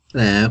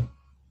There.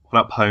 What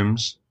up,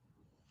 Holmes?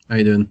 How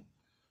you doing?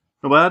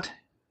 Not bad.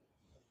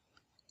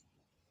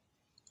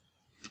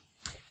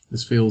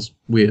 This feels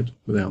weird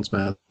without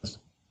bad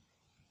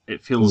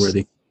It feels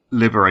already.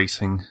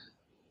 liberating.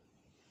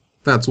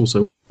 That's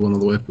also one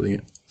other way of putting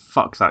it.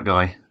 Fuck that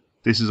guy.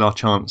 This is our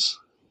chance.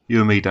 You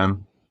and me,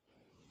 Dan.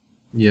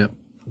 Yeah,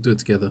 we'll do it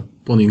together.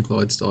 Bonnie and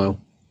Clyde style.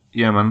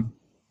 Yeah, man.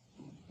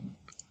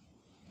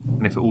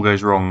 And if it all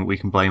goes wrong, we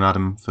can blame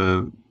Adam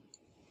for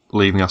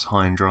leaving us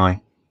high and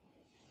dry.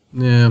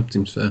 Yeah,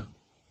 seems fair.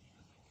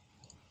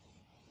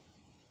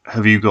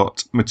 Have you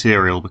got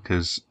material?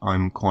 Because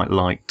I'm quite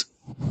light.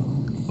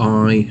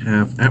 I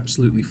have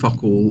absolutely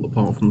fuck all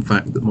apart from the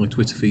fact that my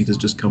Twitter feed has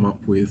just come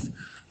up with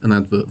an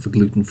advert for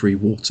gluten-free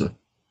water.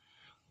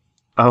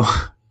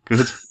 Oh,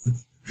 good.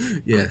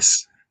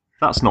 Yes.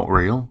 That's not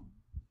real.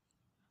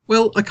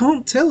 Well, I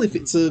can't tell if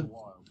it's a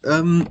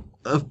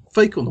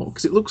fake or not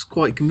because it looks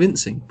quite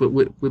convincing, but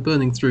we're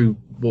burning through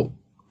what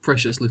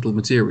precious little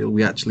material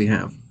we actually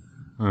have.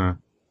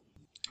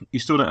 You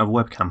still don't have a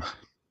webcam.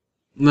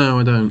 No,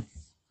 I don't.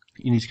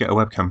 You need to get a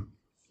webcam.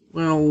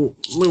 Well,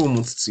 no one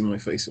wants to see my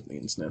face on the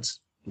internet.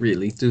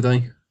 Really, do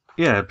they?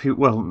 Yeah,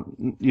 well,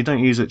 you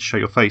don't use it to show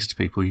your face to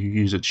people, you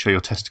use it to show your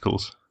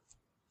testicles.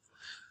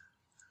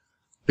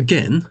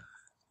 Again?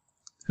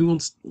 Who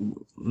wants...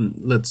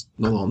 Let's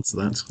not answer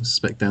that. I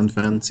suspect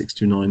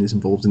DanFan629 is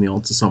involved in the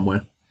answer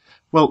somewhere.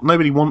 Well,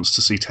 nobody wants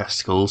to see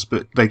testicles,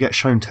 but they get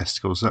shown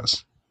testicles,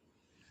 that's...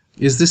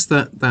 Is this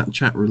that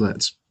chat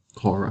roulette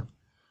horror?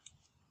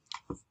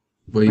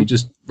 Where you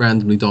just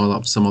randomly dial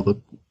up some other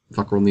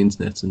fucker on the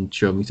internet and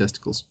show me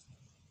testicles?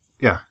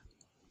 Yeah.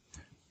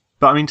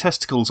 But, I mean,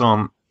 testicles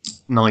aren't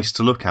nice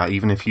to look at,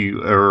 even if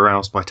you are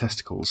aroused by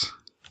testicles.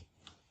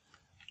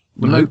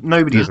 Well,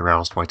 nobody is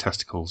aroused by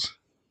testicles.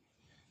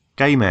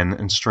 Gay men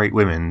and straight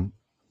women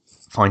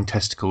find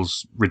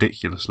testicles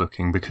ridiculous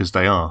looking because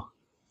they are.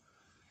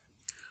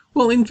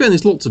 Well, in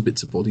fairness, lots of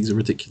bits of bodies are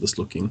ridiculous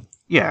looking.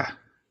 Yeah.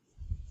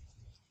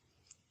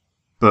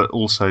 But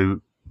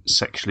also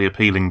sexually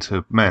appealing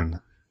to men.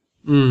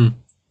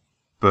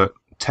 But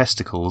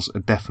testicles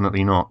are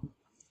definitely not.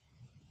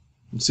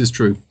 This is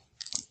true.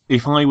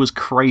 If I was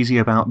crazy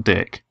about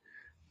dick,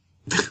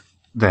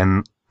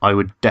 then I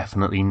would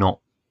definitely not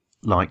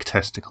like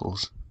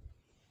testicles.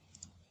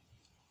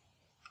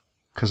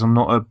 Because I'm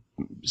not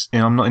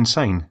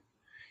insane.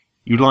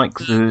 You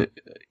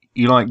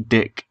like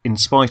dick in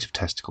spite of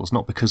testicles,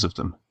 not because of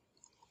them.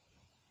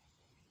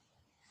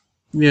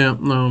 Yeah,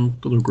 no,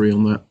 I've got to agree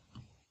on that.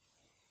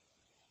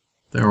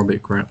 They are a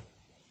bit crap.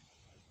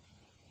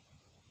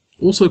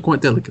 Also quite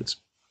delicate.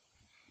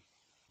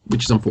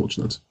 Which is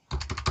unfortunate.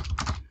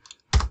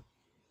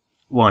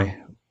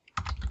 Why?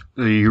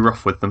 Are you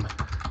rough with them?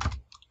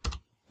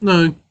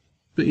 No,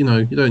 but you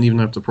don't even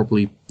have to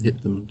properly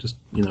hit them. Just,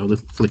 a little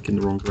flick in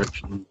the wrong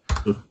direction.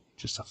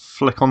 Just a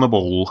flick on the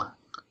ball.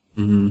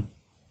 Mm-hmm.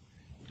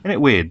 Isn't it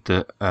weird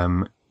that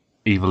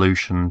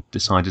evolution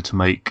decided to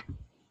make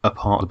a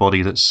part of the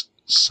body that's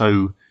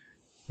so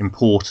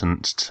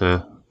important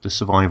to the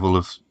survival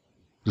of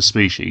the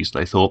species?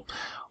 They thought,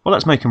 well,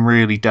 let's make them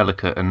really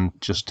delicate and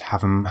just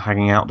have them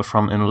hanging out the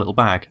front in a little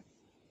bag.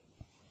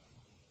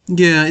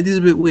 Yeah, it is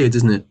a bit weird,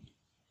 isn't it?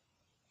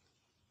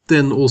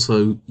 Then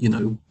also,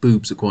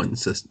 boobs are quite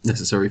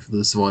necessary for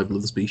the survival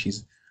of the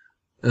species.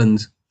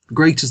 And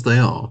great as they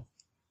are,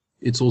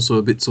 it's also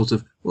a bit sort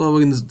of, well,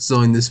 we're going to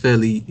design this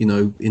fairly,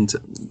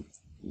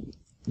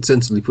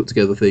 sensibly put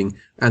together thing,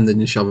 and then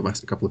just shove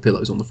a couple of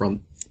pillows on the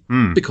front.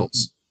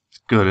 Because. It's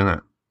good, isn't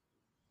it?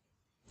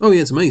 Oh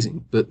yeah, it's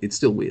amazing, but it's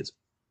still weird.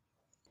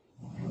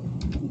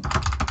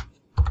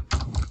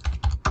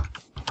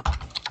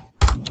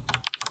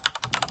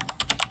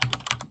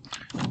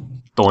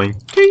 Doing,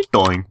 keep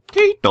doing,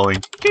 keep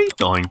doing, keep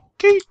doing,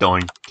 keep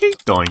doing,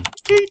 keep doing,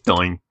 keep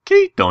doing,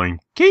 keep doing,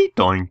 keep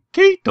doing,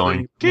 keep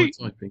doing, keep.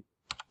 Typing.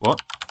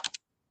 What?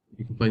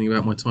 You complaining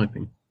about my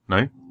typing?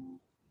 No.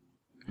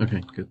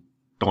 Okay, good.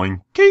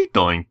 Doing, keep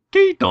doing,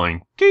 keep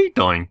doing, keep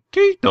doing,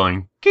 keep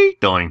doing, keep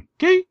doing,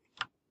 keep.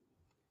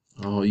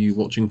 Are you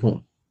watching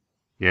porn?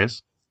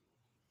 Yes.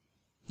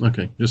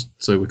 Okay, just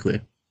so we're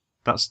clear.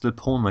 That's the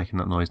porn making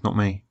that noise, not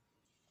me.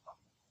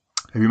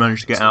 Have you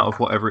managed to get out of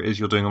whatever it is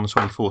you're doing on the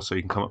 24th so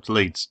you can come up to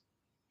Leeds?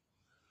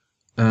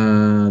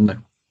 No.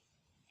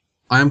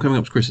 I am coming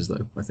up to Chris's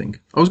though, I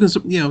think. I was going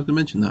to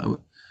mention that.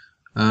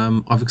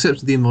 I've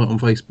accepted the invite on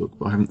Facebook,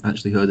 but I haven't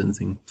actually heard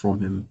anything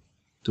from him.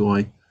 Do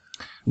I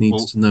need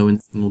to know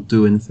anything or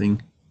do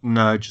anything?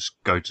 No,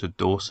 just go to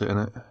Dorset,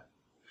 innit?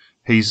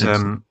 He's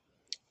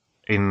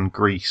in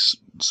Greece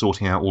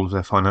sorting out all of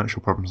their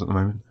financial problems at the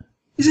moment.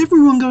 Is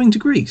everyone going to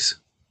Greece?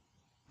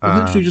 I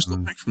literally just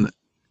got back from there.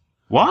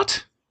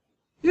 What?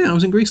 Yeah, I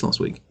was in Greece last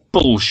week.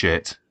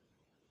 Bullshit.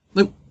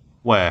 Nope.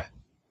 Where?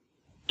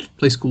 A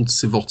place called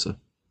Sivota.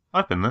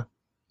 I've been there.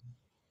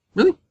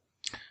 Really?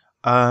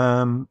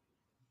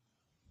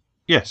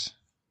 Yes.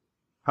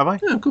 Have I?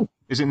 Yeah, cool.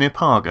 Is it near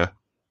Parga?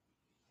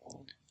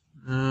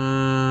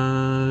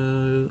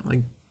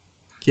 I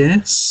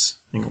guess.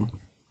 Hang on.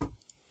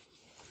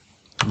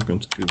 I'm going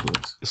to Google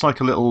it. It's like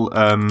a little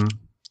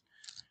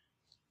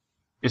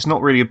It's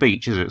not really a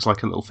beach, is it? It's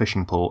like a little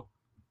fishing port.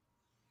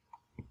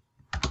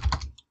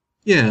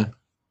 Yeah.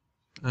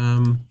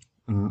 And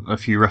a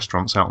few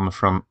restaurants out on the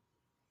front.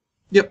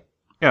 Yep.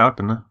 Yeah, I've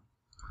been there.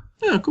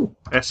 Yeah, cool.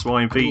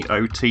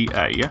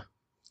 Syvota, yeah?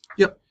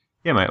 Yep.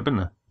 Yeah, mate, I've been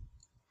there.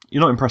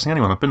 You're not impressing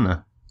anyone, I've been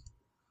there.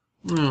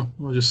 No,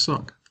 I just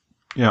suck.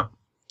 Yeah.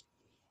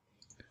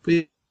 But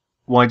yeah,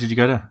 Why did you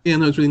go there?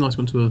 no, it's really nice.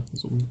 Went to a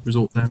sort of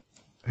resort there.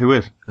 Who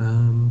with?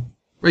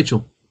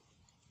 Rachel.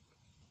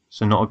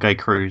 So not a gay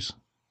cruise.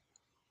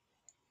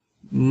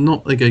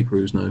 Not a gay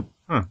cruise, no.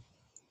 Huh.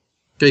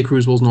 Gay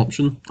cruise was an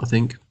option, I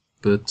think,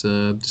 but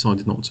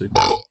decided not to.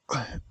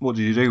 What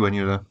did you do when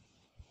you were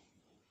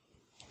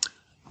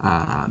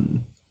there?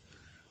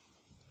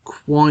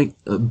 Quite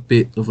a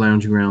bit of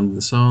lounging around in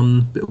the sun,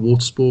 a bit of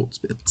water sports,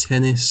 a bit of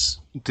tennis.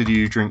 Did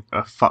you drink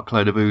a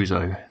fuckload of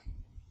ouzo?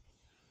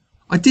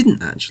 I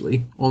didn't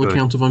actually, on Good.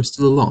 account of I'm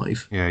still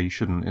alive. Yeah, you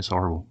shouldn't. It's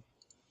horrible.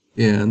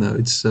 Yeah, no,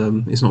 it's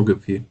not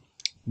good for you.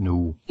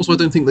 No. Also, I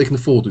don't think they can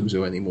afford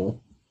ouzo anymore.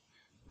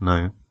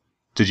 No.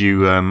 Did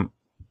you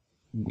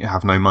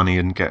have no money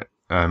and get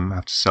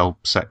have to sell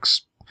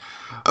sex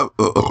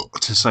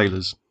to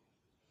sailors?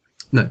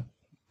 No,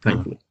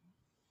 thankfully.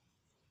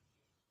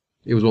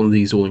 It was one of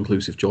these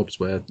all-inclusive jobs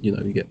where, you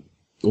get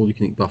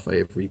all-you-can-eat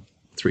buffet every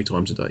 3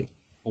 times a day.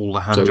 All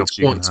the hand So jobs it's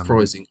you can quite handle.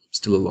 surprising I'm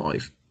still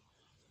alive.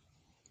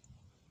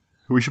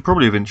 We should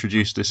probably have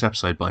introduced this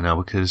episode by now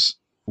because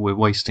we're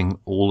wasting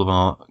all of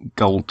our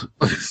gold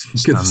I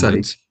was going to say,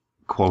 standard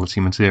quality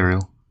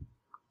material.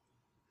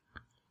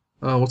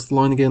 what's the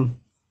line again?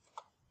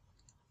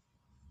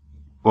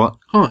 What?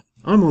 Hi,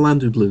 I'm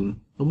Orlando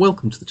Bloom, and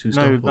welcome to the Two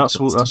Star No,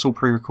 Podcast. that's all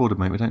pre-recorded,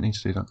 mate. We don't need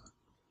to do that.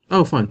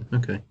 Oh, fine,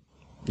 okay.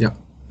 Yeah.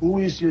 Who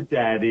is your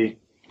daddy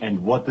and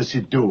what does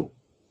he do?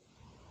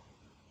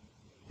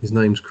 His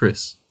name's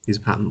Chris. He's a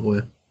patent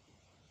lawyer.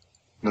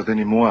 Not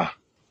anymore.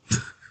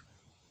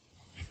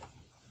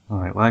 All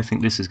right. Well, I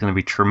think this is going to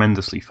be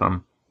tremendously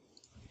fun.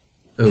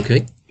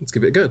 Okay, let's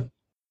give it a go.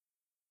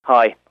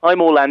 Hi,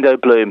 I'm Orlando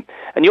Bloom,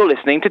 and you're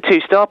listening to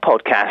Two Star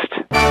Podcast.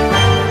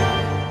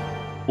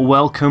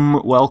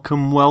 Welcome,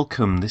 welcome,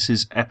 welcome. This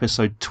is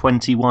episode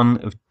 21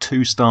 of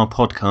Two Star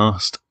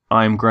Podcast.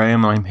 I'm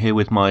Graham. I'm here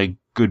with my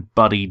good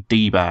buddy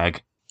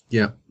D-Bag.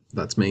 Yeah,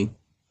 that's me.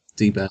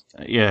 D-Bag.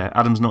 Yeah,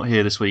 Adam's not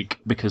here this week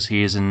because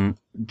he is in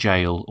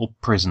jail or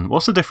prison.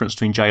 What's the difference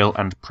between jail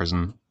and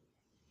prison?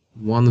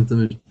 One of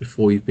them is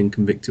before you've been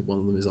convicted, one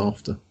of them is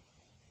after.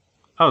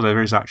 Oh,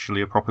 there is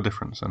actually a proper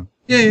difference then.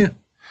 Yeah.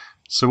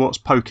 So what's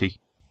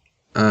pokey?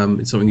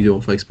 It's something you do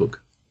on Facebook.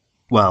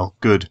 Well,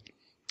 good.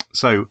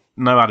 So,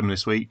 no Adam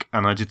this week,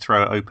 and I did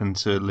throw it open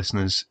to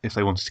listeners if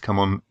they wanted to come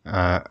on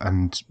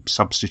and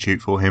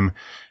substitute for him.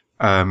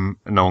 No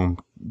one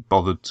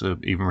bothered to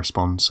even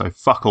respond, so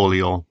fuck all of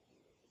y'all.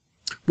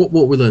 What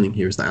we're learning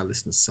here is that our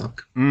listeners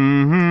suck.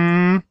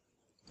 Mm-hmm.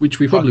 Which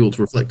we probably ought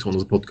to reflect on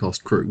as a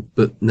podcast crew,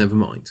 but never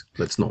mind.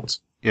 Let's not.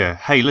 Yeah.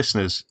 Hey,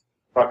 listeners.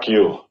 Fuck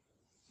you.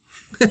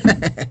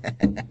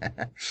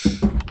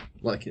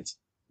 Like it.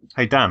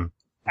 Hey, Dan.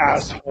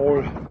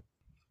 Asshole.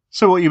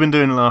 So what have you been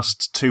doing the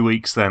last 2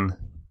 weeks then?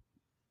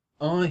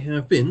 I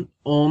have been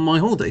on my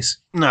holidays.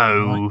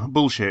 No,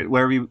 bullshit.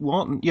 Where have you...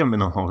 What? You haven't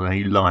been on holiday,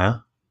 you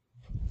liar.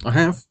 I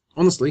have,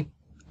 honestly.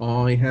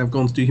 I have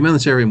gone to do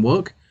humanitarian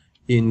work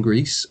in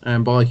Greece,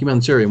 and by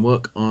humanitarian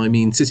work, I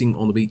mean sitting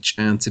on the beach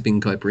and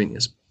tipping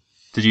caipirinhas.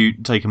 Did you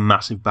take a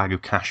massive bag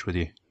of cash with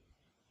you?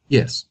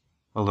 Yes,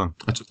 Well done.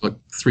 I took like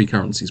 3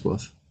 currencies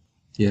worth.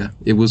 Yeah,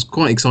 it was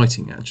quite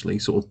exciting actually,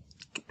 sort of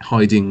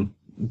hiding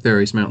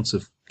various amounts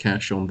of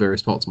cash on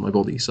various parts of my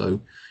body.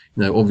 So,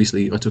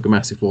 obviously I took a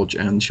massive wad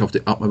and shoved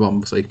it up my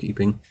bum for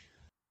safekeeping.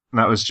 And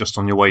that was just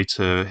on your way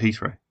to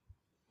Heathrow?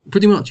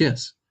 Pretty much,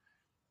 yes.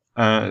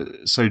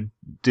 So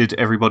did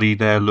everybody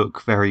there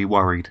look very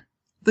worried?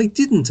 They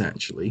didn't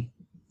actually.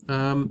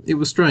 It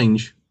was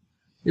strange.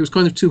 It was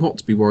kind of too hot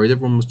to be worried.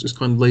 Everyone was just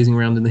kind of lazing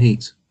around in the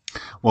heat.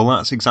 Well,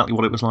 that's exactly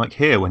what it was like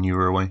here when you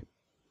were away.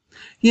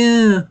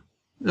 Yeah,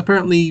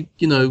 apparently,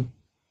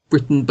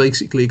 Britain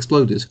basically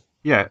exploded.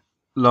 Yeah,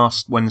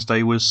 last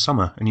Wednesday was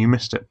summer and you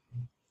missed it.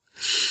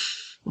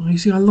 Well, you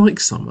see, I like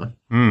summer.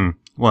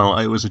 Well,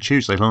 it was a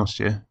Tuesday last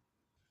year.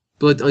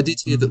 But I did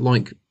hear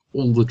that,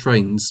 all the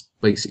trains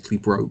basically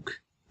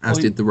broke, as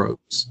did the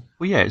roads.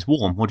 Well, yeah, it's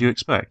warm. What do you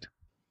expect?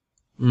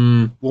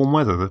 Mm. Warm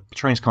weather. The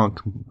trains can't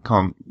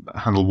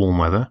handle warm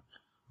weather.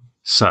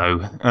 So,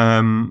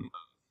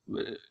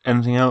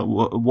 anything else?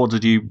 What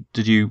did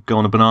you go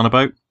on a banana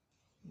boat?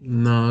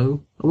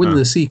 No. I went in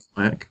a sea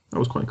kayak. That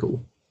was quite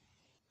cool.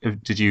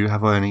 Did you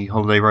have any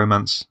holiday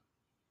romance?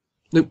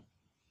 Nope.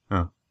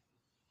 Oh.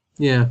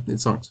 Yeah, it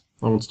sucked.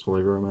 I wanted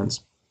holiday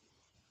romance.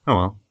 Oh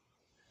well.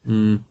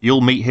 Mm.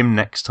 You'll meet him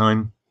next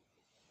time.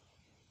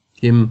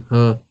 Him,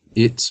 her,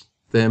 it,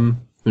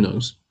 them, who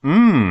knows?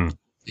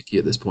 Icky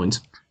at this point.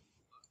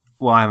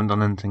 Well, I haven't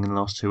done anything in the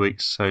last 2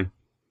 weeks, so...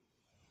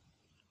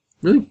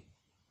 Really?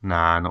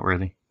 Nah, not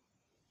really.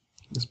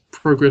 Is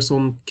progress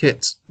on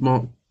Ket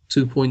Mark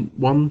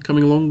 2.1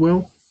 coming along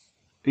well?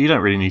 You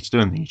don't really need to do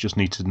anything, you just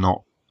need to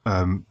not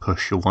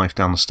push your wife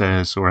down the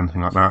stairs or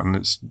anything like that,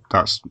 and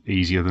that's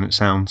easier than it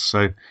sounds.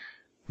 So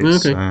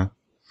it's Okay.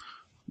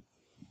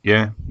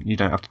 yeah, you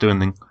don't have to do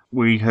anything.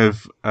 We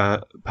have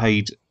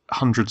paid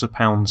hundreds of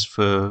pounds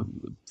for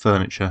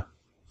furniture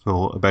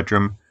for a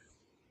bedroom,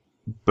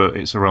 but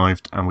it's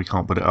arrived and we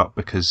can't put it up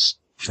because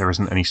there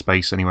isn't any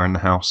space anywhere in the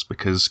house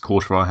because a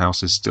quarter of our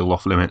house is still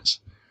off limits.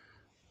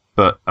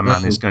 But a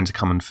man is going to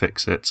come and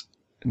fix it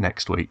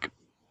next week.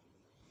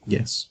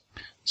 Yes.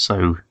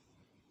 So,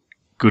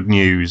 good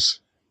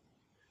news.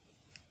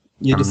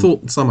 You'd have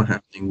thought the summer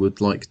happening would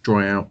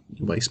dry out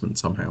your basement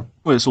somehow.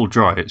 Well, it's all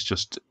dry. It's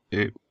just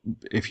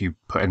if you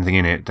put anything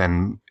in it,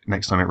 then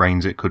next time it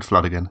rains, it could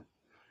flood again.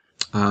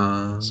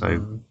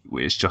 So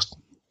it's just.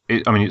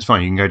 It's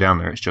fine. You can go down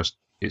there.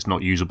 It's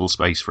not usable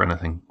space for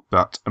anything.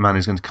 But a man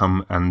is going to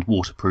come and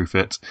waterproof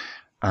it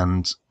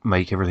and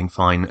make everything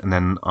fine. And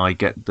then I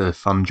get the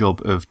fun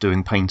job of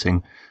doing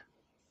painting.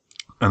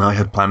 And I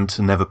had planned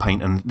to never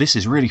paint. And this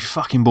is really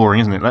fucking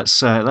boring, isn't it?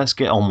 Let's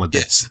get on with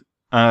this.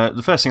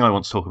 The first thing I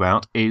want to talk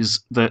about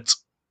is that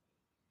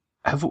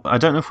I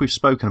don't know if we've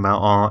spoken about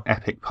our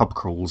epic pub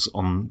crawls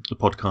on the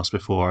podcast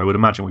before. I would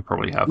imagine we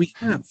probably have. We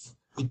have.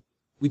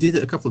 We did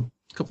it a couple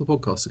of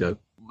podcasts ago.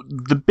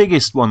 The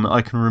biggest one that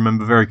I can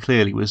remember very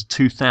clearly was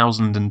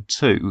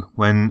 2002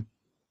 when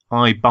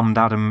I bummed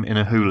Adam in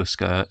a hula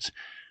skirt.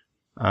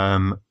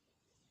 And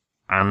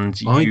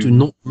I do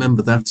not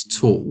remember that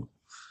at all.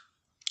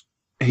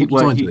 What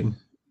was I doing?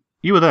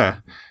 You were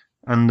there.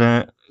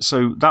 And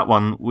so that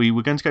one, we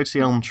were going to go to the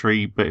Elm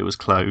Tree, but it was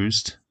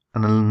closed.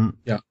 And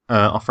then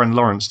our friend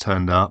Lawrence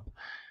turned up.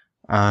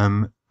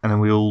 And then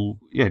we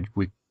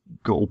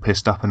got all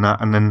pissed up and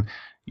that. And then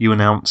you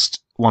announced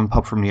one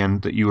pub from the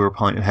end that you were a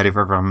pint ahead of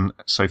everyone,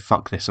 so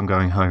fuck this, I'm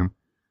going home.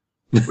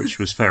 Which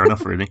was fair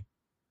enough, really.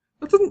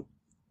 That doesn't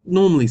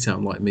normally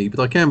sound like me,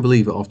 but I can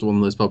believe it after one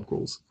of those pub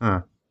crawls.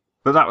 But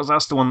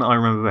that's the one that I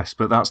remember best,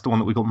 but that's the one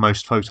that we got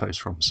most photos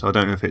from, so I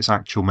don't know if it's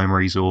actual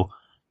memories or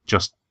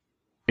just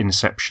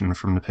inception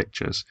from the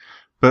pictures.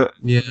 But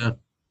yeah,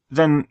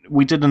 then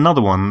we did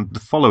another one the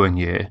following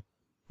year,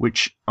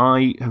 which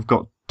I have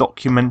got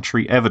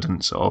documentary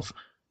evidence of,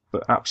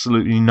 but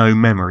absolutely no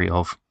memory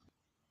of.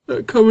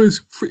 It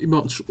covers pretty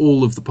much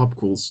all of the pub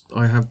crawls.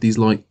 I have these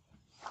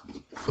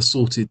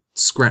assorted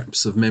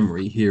scraps of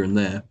memory here and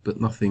there,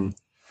 but nothing.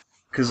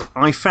 Because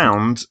I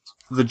found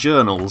the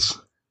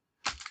journals.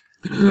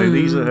 So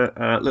these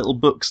are little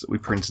books that we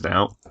printed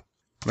out.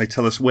 They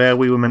tell us where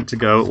we were meant to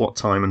go at what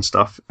time and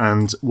stuff,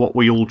 and what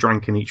we all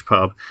drank in each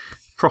pub.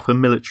 Proper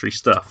military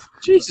stuff.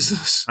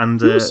 Jesus! And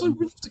you're so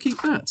enough to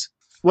keep that.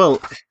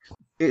 Well,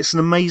 it's an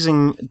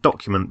amazing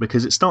document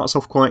because it starts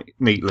off quite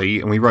neatly,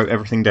 and we wrote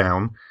everything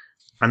down,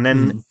 and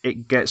then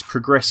it gets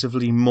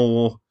progressively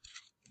more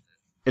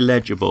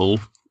illegible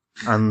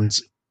and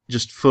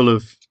just full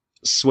of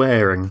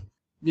swearing.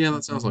 Yeah,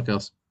 that sounds like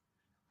us.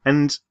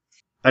 And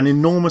an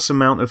enormous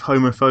amount of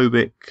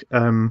homophobic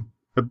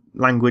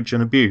language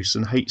and abuse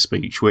and hate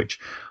speech, which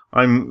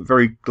I'm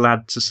very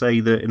glad to say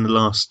that in the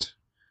last,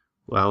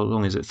 how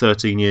long is it,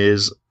 13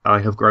 years, I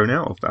have grown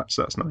out of that,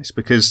 so that's nice,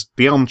 because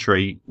the Elm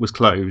Tree was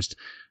closed,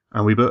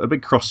 and we put a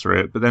big cross through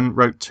it, but then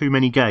wrote too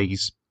many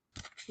gays,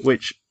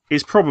 which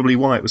is probably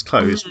why it was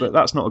closed, but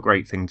that's not a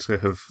great thing to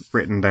have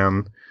written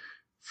down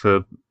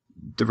for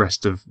the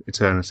rest of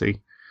eternity.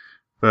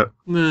 But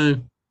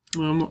No,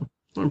 I'm not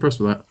impressed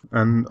with that.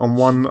 And on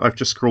one, I've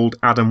just scrawled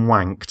Adam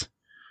wanked,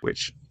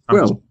 which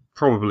is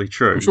probably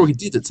true. I'm sure he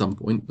did at some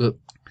point, but...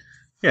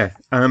 Yeah,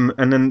 and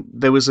then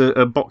there was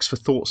a box for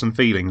thoughts and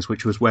feelings,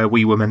 which was where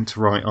we were meant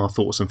to write our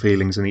thoughts and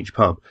feelings in each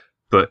pub.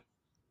 But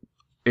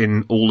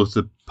in all of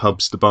the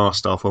pubs, the bar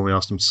staff, when we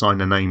asked them to sign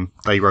their name,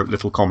 they wrote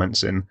little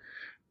comments in.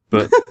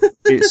 But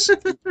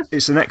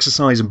it's an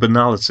exercise in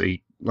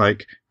banality.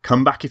 Like,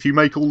 come back if you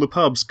make all the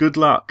pubs, good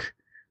luck.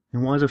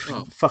 And why the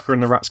fucker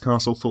in the Rat's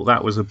Castle thought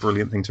that was a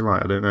brilliant thing to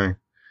write, I don't know.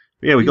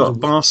 But yeah, we got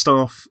bar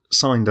staff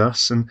signed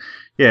us, and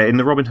yeah, in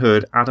the Robin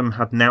Hood, Adam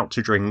had nout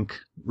to drink,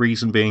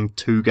 reason being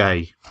too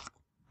gay.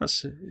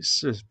 It's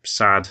a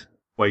sad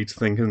way to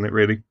think, isn't it,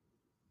 really?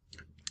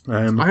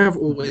 I have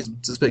always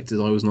suspected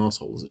I was an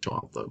arsehole as a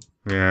child, though.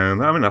 Yeah,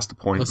 I mean, that's the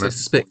point. I say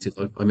suspected,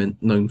 I meant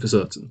known for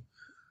certain.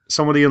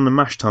 Somebody on the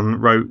mash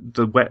tun wrote,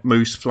 "The wet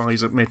moose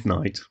flies at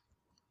midnight."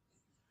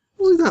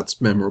 Well,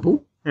 that's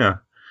memorable. Yeah.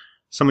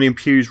 Somebody in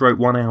Pews wrote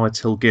 1 hour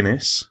till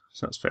Guinness,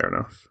 so that's fair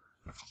enough.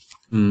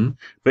 Mm.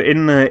 But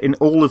in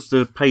all of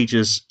the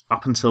pages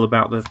up until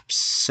about the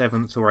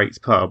 7th or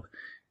 8th pub,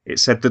 it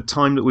said the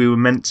time that we were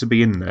meant to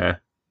be in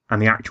there,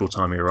 and the actual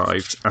time we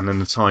arrived, and then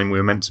the time we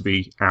were meant to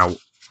be out,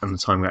 and the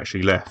time we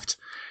actually left.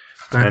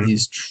 That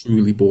is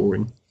truly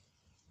boring.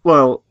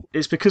 Well,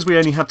 it's because we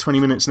only had 20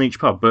 minutes in each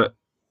pub, but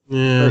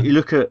yeah. You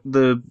look at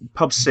the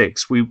pub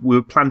 6, we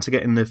were planned to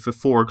get in there for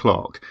 4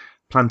 o'clock,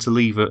 planned to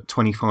leave at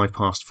 25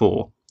 past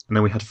 4, and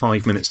then we had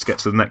 5 minutes to get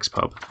to the next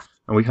pub.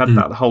 And we had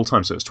that the whole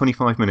time, so it was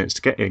 25 minutes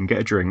to get in, get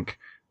a drink,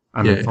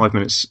 and then 5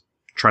 minutes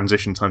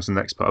transition time to the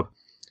next pub.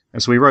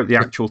 And so we wrote the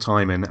actual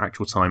time in,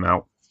 actual time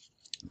out.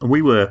 And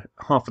we were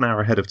half an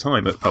hour ahead of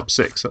time at pub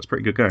 6, that's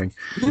pretty good going.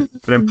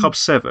 But then pub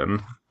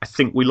 7, I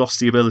think we lost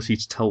the ability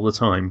to tell the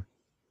time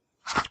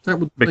That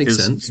would make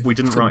because sense. we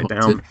didn't write Something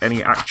like down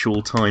any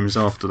actual times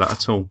after that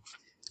at all.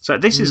 So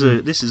this is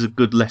a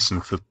good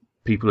lesson for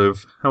people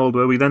of, how old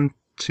were we then?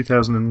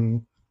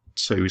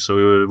 2002. So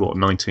we were what,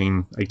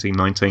 19, 18,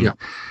 19. Yeah.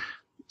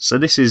 So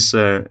this is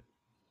a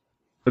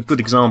good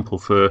example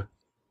for,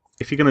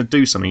 if you're going to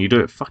do something, you do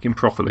it fucking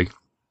properly.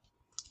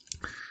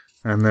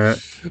 And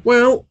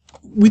Well,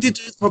 we did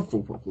do the pub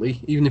crawl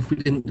properly, even if we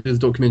didn't do the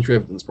documentary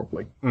evidence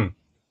properly.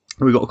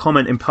 we got a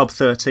comment in pub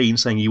 13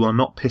 saying you are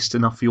not pissed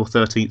enough for your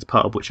 13th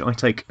pub, which I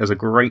take as a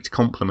great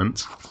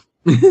compliment.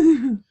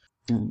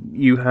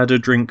 You had a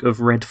drink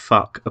of red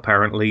fuck,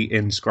 apparently,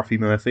 in Scruffy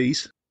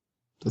Murphy's.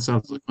 That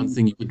sounds like one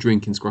thing you would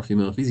drink in Scruffy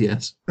Murphy's,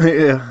 yes.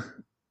 Yeah.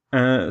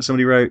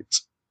 Somebody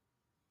wrote,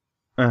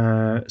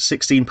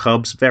 16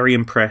 pubs, very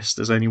impressed.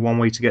 There's only one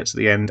way to get to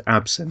the end,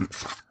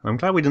 absinthe. I'm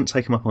glad we didn't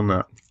take him up on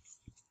that.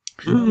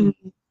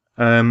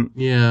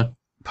 Yeah.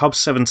 Pub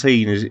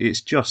 17 it's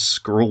just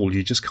scrawled.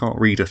 You just can't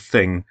read a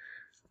thing.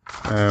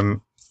 It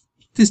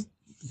is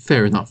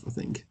fair enough, I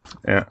think.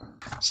 Yeah.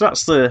 So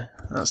that's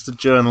the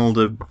journal,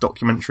 the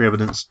documentary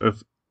evidence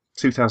of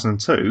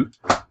 2002.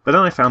 But then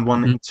I found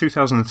one in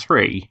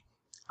 2003,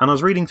 and I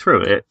was reading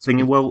through it,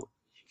 thinking, well,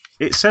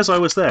 it says I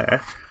was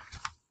there.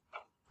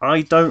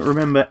 I don't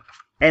remember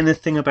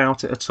anything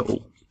about it at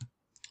all.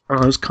 And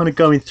I was kind of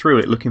going through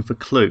it looking for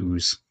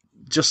clues,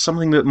 just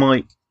something that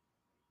might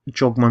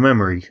jog my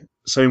memory.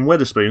 So in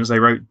Wetherspoons, they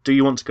wrote, "Do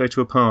you want to go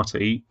to a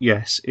party?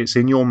 Yes, it's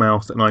in your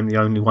mouth and I'm the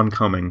only one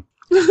coming."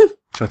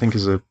 Which I think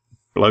is a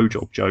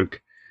blowjob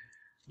joke.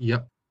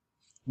 Yep.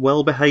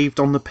 Well behaved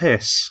on the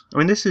piss. I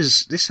mean,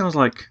 this sounds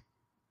like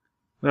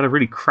we had a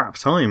really crap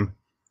time.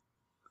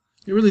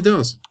 It really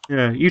does.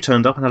 Yeah, you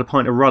turned up and had a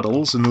pint of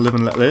Ruddles and Live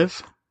and Let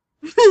Live.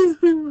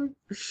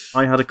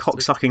 I had a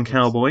cocksucking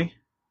cowboy.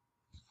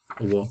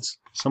 Or what?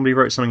 Somebody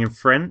wrote something in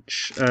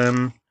French.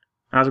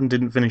 Adam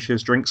didn't finish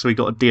his drink, so he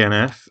got a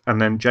DNF,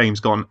 and then James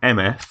got an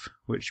MF,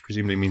 which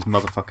presumably means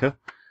motherfucker.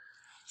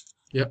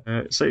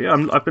 Yep. So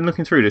yeah, I've been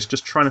looking through this,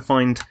 just trying to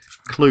find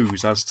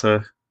clues as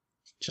to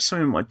just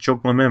something that might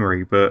jog my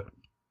memory, but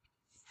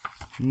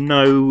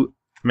no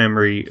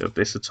memory of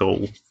this at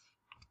all.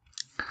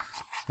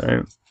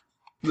 So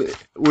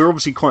we're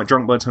obviously quite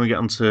drunk by the time we get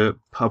onto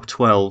pub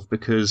 12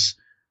 because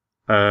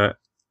under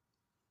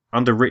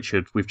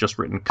Richard we've just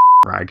written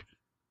rag.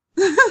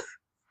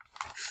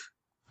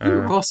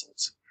 You're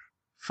assholes.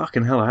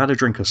 Fucking hell! I had a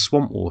drink of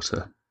swamp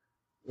water.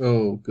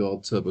 Oh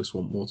god, Turbo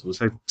Swamp Water was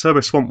So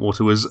Turbo Swamp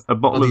Water was a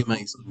bottle bloody of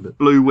amazing, but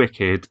Blue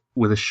Wicked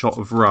with a shot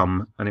of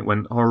rum, and it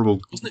went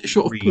horrible. wasn't it a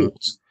shot of green.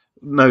 port?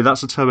 No,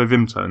 that's a Turbo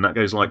Vimto, and that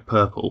goes like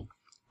purple.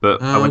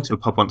 But I went okay. to a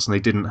pub once and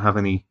they didn't have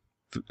any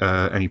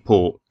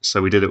port,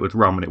 so we did it with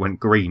rum, and it went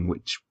green,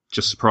 which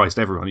just surprised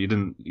everyone. You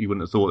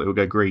wouldn't have thought it would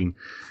go green,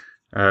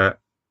 and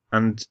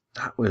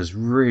that was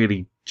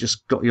really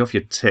just got you off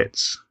your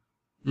tits.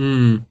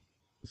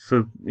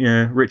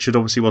 Richard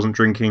obviously wasn't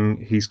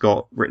drinking. He's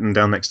got written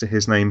down next to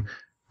his name,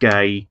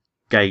 gay,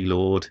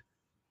 gaylord,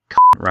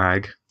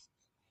 rag,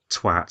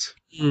 twat.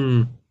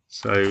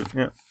 So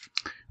yeah,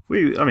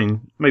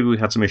 maybe we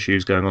had some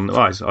issues going on.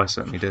 I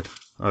certainly did.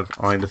 I've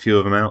ironed a few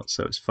of them out,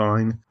 so it's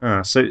fine.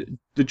 So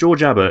the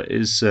George Abbott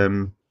is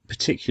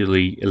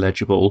particularly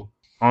illegible.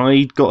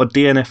 I got a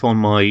DNF on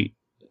my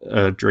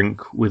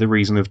drink with a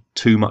reason of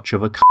too much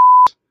of a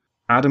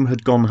Adam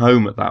had gone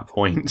home at that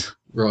point.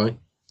 Right.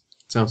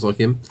 Sounds like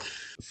him.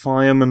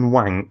 Fireman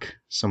wank,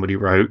 somebody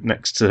wrote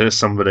next to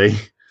somebody.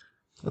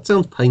 That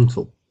sounds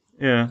painful.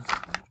 Yeah.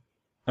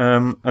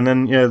 And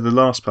then the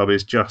last pub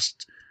is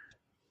just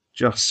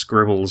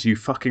scribbles. You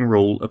fucking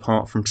rule,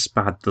 apart from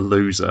Spad the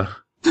loser,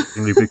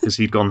 only because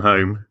he'd gone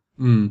home.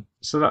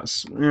 So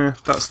that's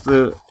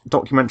the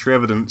documentary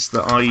evidence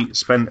that I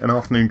spent an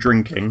afternoon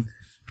drinking,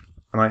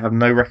 and I have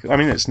no I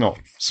mean, it's not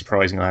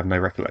surprising I have no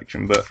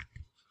recollection, but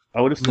I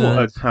would have thought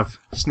I'd have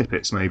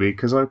snippets maybe,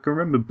 because I can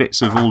remember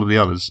bits of all of the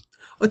others.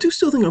 I do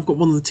still think I've got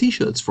one of the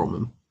T-shirts from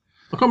him.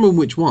 I can't remember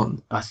which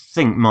one. I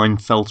think mine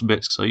fell to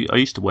bits, because I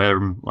used to wear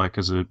them like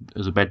as a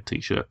bed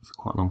T-shirt for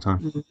quite a long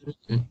time.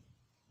 Okay.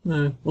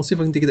 No, I'll see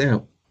if I can dig it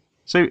out.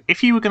 So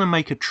if you were going to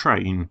make a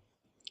train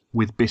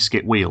with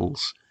biscuit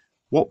wheels,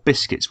 what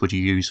biscuits would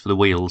you use for the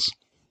wheels?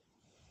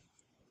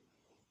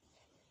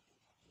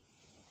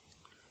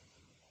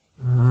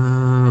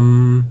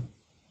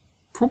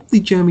 Probably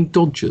Jammy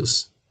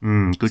Dodgers.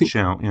 Good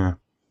shout, yeah.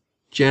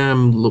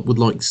 Jam would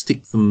like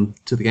stick them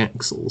to the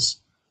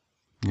axles.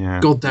 Yeah.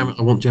 God damn it,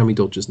 I want Jammy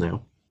Dodgers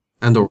now.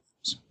 And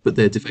Orioles, but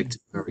they're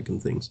defective American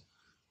things.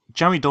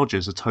 Jammy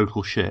Dodgers are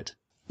total shit.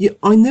 Yeah,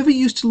 I never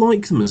used to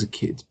like them as a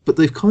kid, but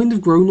they've kind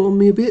of grown on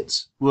me a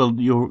bit. Well,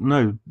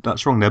 no,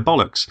 that's wrong. They're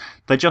bollocks.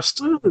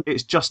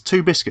 It's just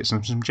two biscuits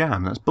and some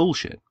jam. That's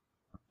bullshit.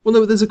 Well,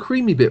 no, but there's a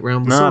creamy bit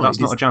round the side. No, that's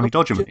not a Jammy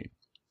Dodger, mate.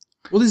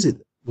 What is it?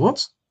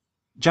 What?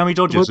 Jammy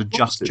Dodgers are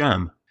just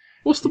jam.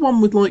 What's the one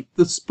with, like,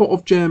 the spot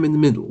of jam in the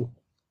middle?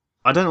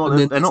 I don't know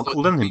what they're not like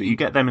called anything, but you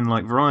get them in,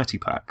 like, variety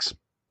packs.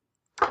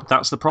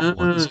 That's the proper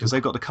ones, because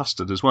they've got the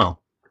custard as well.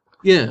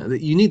 Yeah,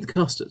 you need the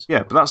custard.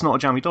 Yeah, but that's not a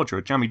jammy dodger.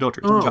 A jammy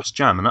dodger is just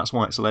jam, and that's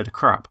why it's a load of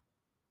crap.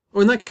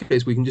 Well, in that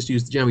case, we can just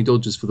use the jammy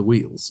dodgers for the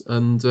wheels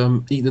and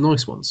eat the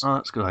nice ones. Oh,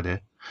 that's a good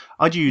idea.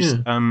 I'd use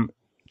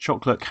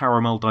chocolate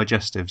caramel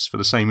digestives for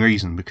the same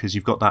reason, because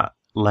you've got that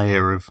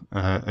layer of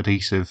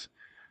adhesive.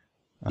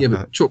 Yeah,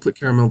 but chocolate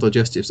caramel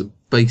digestives are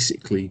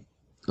basically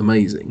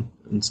amazing,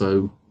 and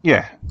so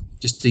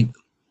just eat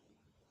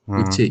them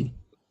with tea.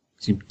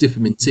 So you dip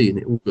them in tea, and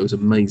it all goes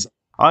amazing.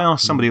 I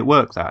asked somebody at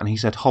work that, and he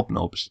said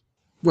hobnobs.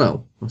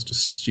 Well, that's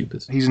just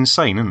stupid. He's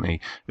insane, isn't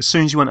he? As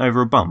soon as you went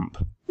over a bump,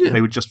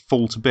 they would just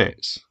fall to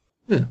bits.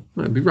 Yeah,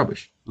 that'd be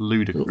rubbish.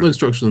 Ludicrous. No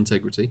structural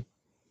integrity.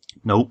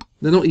 Nope.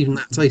 They're not even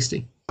that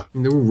tasty. I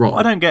mean, they're all right.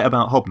 What I don't get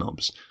about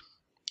hobnobs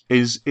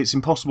is it's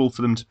impossible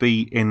for them to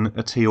be in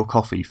a tea or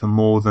coffee for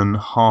more than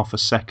half a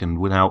second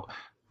without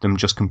them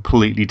just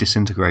completely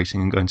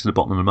disintegrating and going to the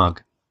bottom of the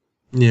mug.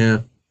 Yeah,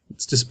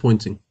 it's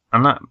disappointing.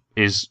 And that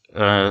is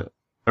a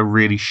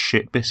really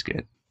shit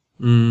biscuit.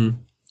 I'm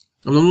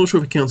not sure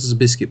if it counts as a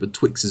biscuit, but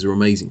Twixes are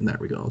amazing in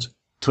that regard.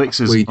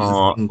 Twixes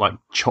are like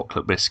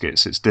chocolate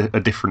biscuits. It's a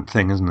different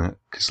thing, isn't it?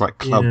 Because like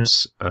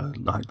clubs are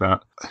like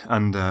that,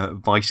 and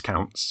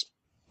Viscounts.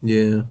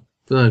 Yeah.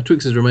 But no,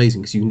 Twixes are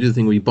amazing because you can do the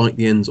thing where you bite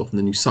the ends off and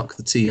then you suck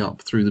the tea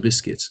up through the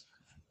biscuit.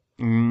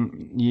 I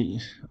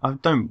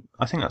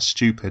think that's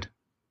stupid.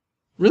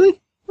 Really?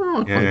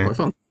 Oh, I find it quite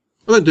fun.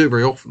 I don't do it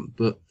very often,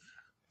 but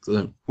I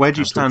don't. Where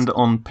do you stand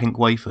on pink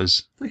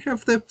wafers? They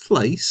have their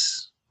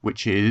place.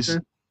 Which is?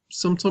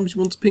 Sometimes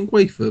you want a pink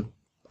wafer,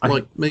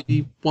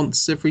 maybe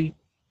once every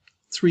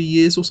 3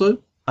 years or so.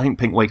 I think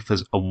pink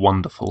wafers are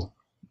wonderful.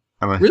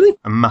 Really?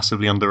 And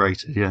massively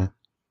underrated, yeah.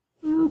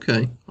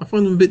 Okay. I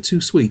find them a bit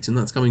too sweet, and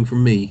that's coming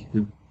from me,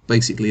 who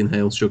basically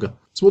inhales sugar.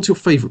 So what's your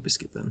favourite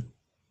biscuit, then?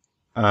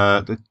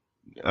 I'd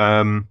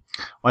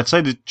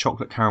say the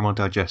chocolate caramel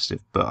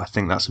digestive, but I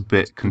think that's a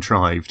bit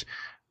contrived.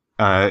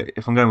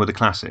 If I'm going with a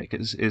classic,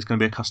 it's going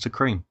to be a custard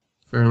cream.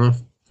 Fair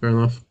enough. I'd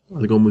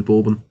have gone with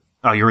bourbon.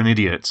 Oh, you're an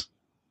idiot.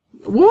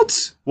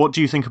 What? What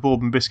do you think a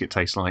bourbon biscuit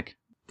tastes like?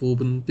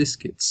 Bourbon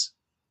biscuits.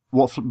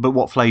 But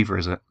what flavour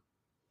is it?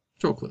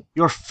 Chocolate.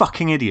 You're a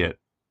fucking idiot.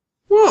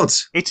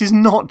 What? It is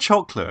not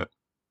chocolate.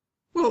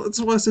 Well, that's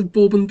why I said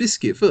bourbon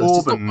biscuit first. Bourbon,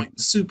 it's not like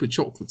super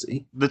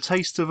chocolatey. The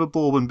taste of a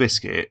bourbon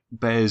biscuit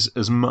bears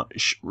as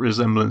much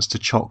resemblance to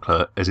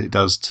chocolate as it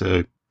does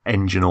to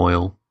engine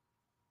oil.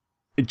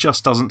 It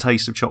just doesn't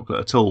taste of chocolate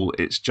at all.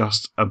 It's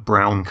just a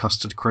brown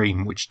custard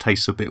cream, which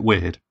tastes a bit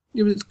weird.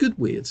 Yeah, but it's good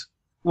weird.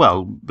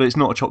 Well, but it's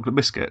not a chocolate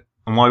biscuit.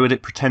 And why would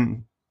it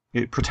pretend?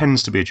 It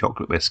pretends to be a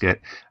chocolate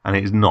biscuit, and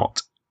it is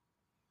not.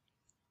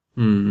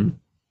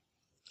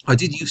 I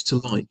did used to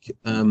like,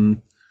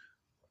 not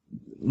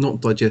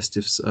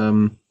digestives,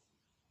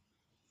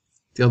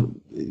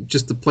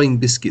 just the plain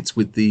biscuits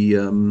with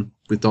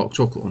dark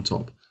chocolate on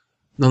top.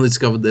 Then I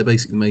discovered they're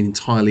basically made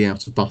entirely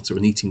out of butter,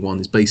 and eating one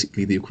is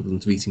basically the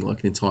equivalent of eating like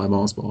an entire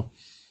Mars bar.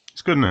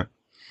 It's good, isn't it?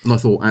 And I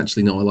thought,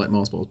 actually, no, I like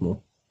Mars bars more.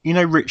 You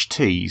know rich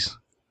teas?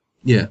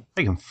 Yeah.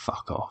 They can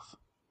fuck off.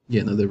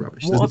 Yeah, no, they're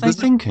rubbish. What are they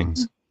thinking?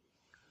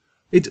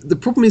 The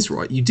problem is,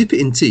 right, you dip it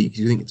in tea because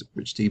you think it's a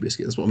rich tea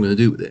biscuit, that's what I'm going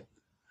to do with it.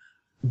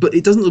 But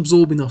it doesn't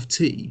absorb enough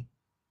tea.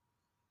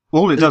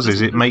 All it does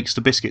is it makes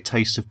the biscuit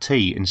taste of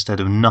tea instead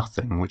of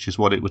nothing, which is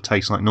what it would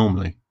taste like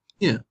normally.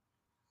 Yeah.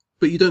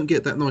 But you don't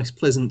get that nice,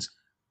 pleasant,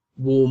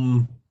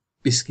 warm,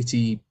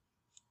 biscuity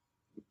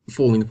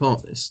falling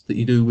apartness that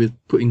you do with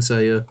putting,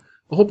 say, a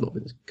hobnob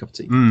in a cup of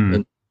tea.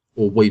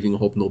 Or waving a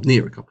hobnob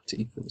near a cup of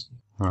tea, for instance.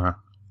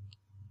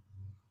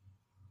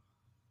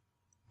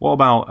 What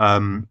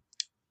about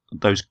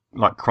those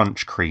like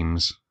crunch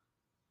creams?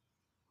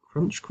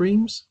 Crunch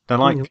creams? They're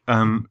like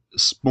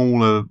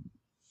smaller.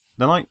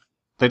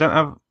 They don't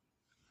have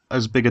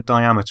as big a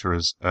diameter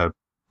as a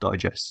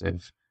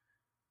digestive,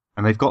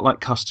 and they've got like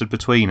custard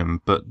between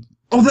them. But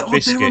the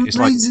biscuit is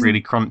like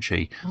really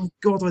crunchy. Oh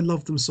God, I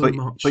love them so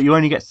much. But you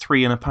only get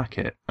 3 in a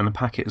packet, and the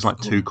packet is like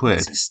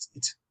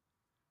 £2.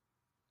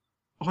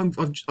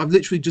 I've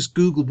literally just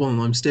Googled one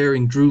and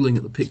I'm drooling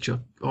at the picture.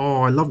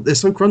 Oh, I love it. They're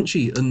so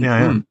crunchy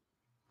and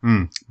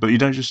But you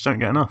don't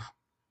get enough.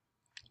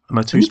 And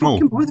they're too small.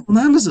 You can buy them on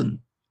Amazon.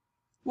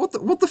 What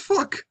the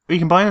fuck? You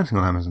can buy anything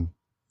on Amazon.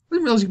 I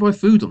didn't realise you can buy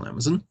food on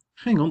Amazon.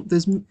 Hang on,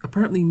 there's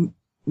apparently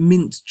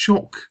mint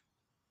choc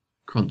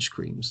crunch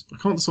creams. I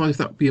can't decide if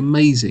that would be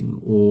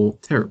amazing or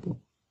terrible.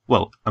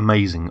 Well,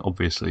 amazing,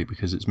 obviously,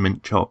 because it's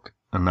mint choc,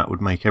 and that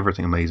would make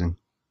everything amazing.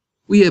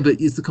 Well, yeah, but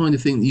it's the kind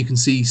of thing that you can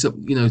see. It's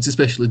a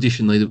special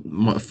edition. They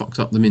might have fucked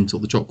up the mint or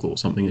the chocolate or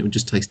something. It would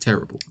just taste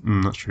terrible.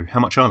 That's true. How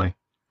much are they?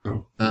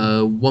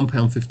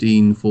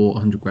 £1.15 for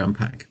a 100-gram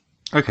pack.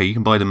 Okay, you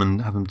can buy them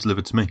and have them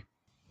delivered to me.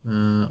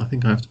 I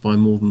think I have to buy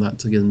more than that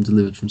to get them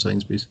delivered from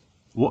Sainsbury's.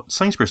 What?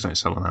 Sainsbury's don't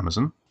sell on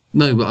Amazon?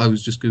 No, but I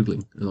was just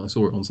Googling and I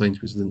saw it on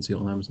Sainsbury's. I didn't see it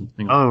on Amazon.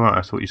 Hang on. Oh, right.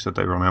 I thought you said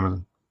they were on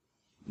Amazon.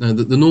 No,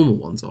 the normal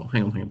ones are.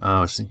 Hang on.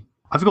 Oh, I see.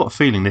 I've got a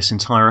feeling this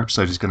entire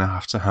episode is going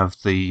to have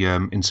the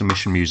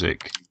intermission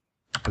music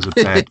as a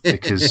bed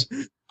because...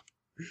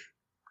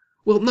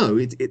 Well, no,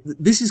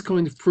 this is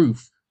kind of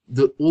proof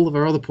that all of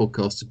our other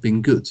podcasts have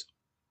been good.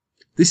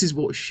 This is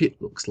what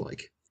shit looks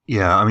like.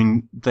 Yeah, I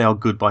mean, they are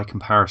good by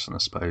comparison, I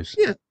suppose.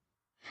 Yeah.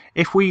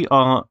 If we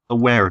are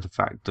aware of the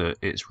fact that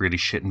it's really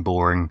shit and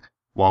boring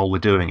while we're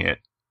doing it,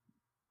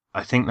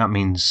 I think that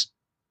means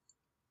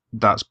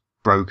that's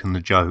broken the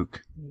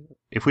joke.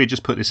 If we had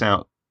just put this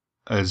out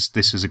as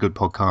this is a good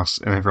podcast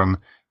and everyone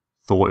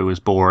thought it was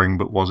boring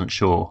but wasn't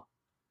sure,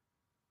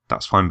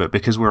 that's fine. But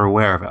because we're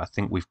aware of it, I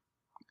think we've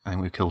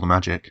killed the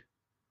magic.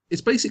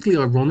 It's basically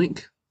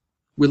ironic.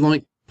 We're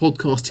like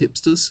podcast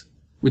hipsters.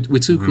 We're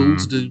too cool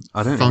to do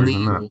I don't funny.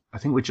 think we're Or that. I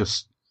think we're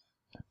just...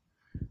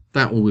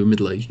 that, or we're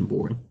middle-aged and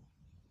boring.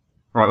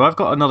 Right, well, I've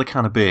got another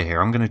can of beer here.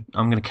 I'm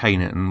gonna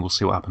cane it and we'll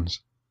see what happens.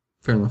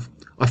 Fair enough.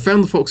 I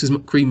found the Fox's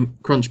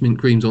Crunch Mint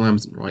Creams on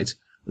Amazon, right?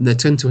 And they're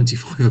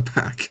 $10.25 a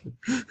pack.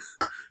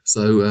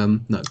 So,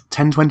 no.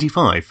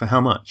 $10.25 for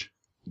how much?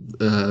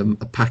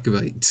 A pack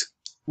of 8.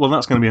 Well,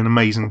 that's going to be an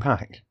amazing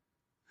pack.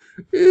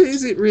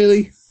 Is it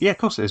really? Yeah, of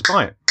course it is.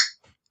 Buy it.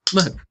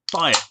 No.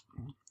 Buy it.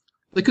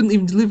 They couldn't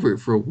even deliver it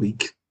for a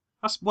week.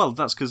 That's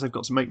because they've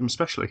got to make them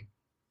specially.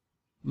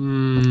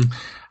 Mm,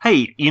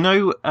 Hey, you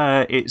know,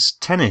 it's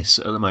tennis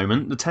at the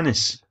moment. The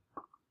tennis.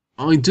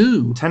 I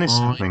do. Tennis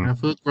I happening.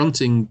 have heard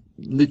grunting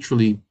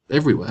literally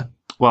everywhere.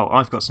 Well,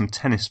 I've got some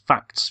tennis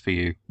facts for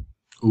you.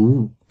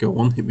 Ooh, go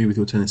on. Hit me with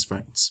your tennis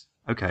facts.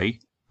 Okay,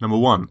 number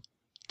 1.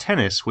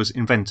 Tennis was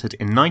invented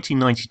in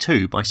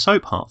 1992 by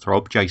soap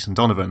heartthrob Jason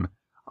Donovan.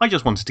 I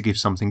just wanted to give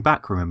something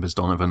back, remembers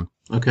Donovan.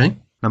 Okay.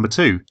 Number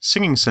 2.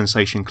 Singing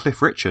sensation Cliff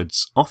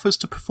Richards offers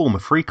to perform a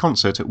free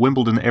concert at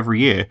Wimbledon every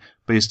year,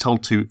 but is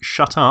told to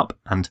shut up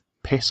and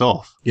piss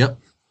off. Yep.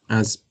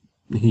 As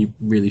he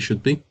really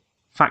should be.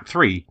 Fact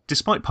 3.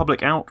 Despite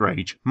public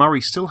outrage, Murray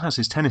still has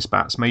his tennis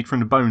bats made from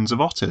the bones of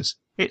otters.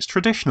 It's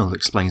traditional,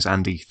 explains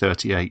Andy,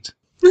 38.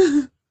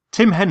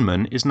 Tim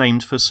Henman is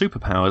named for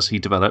superpowers he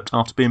developed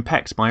after being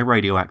pecked by a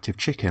radioactive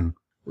chicken.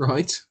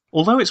 Right.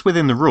 Although it's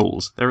within the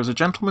rules, there is a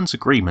gentleman's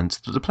agreement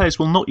that the players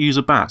will not use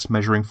a bat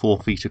measuring 4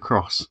 feet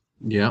across.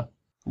 Yeah.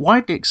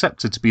 Widely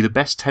accepted to be the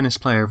best tennis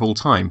player of all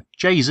time,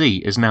 Jay-Z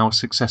is now a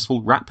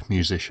successful rap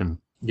musician.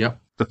 Yep.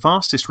 The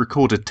fastest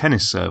recorded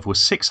tennis serve was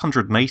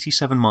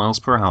 687 miles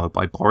per hour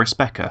by Boris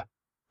Becker.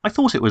 I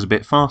thought it was a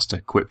bit faster,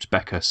 quipped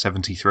Becker,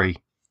 73.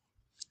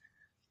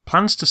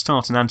 Plans to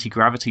start an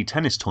anti-gravity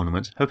tennis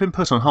tournament have been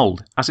put on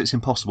hold, as it's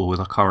impossible with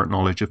our current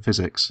knowledge of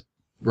physics.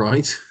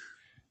 Right.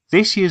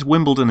 This year's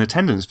Wimbledon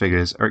attendance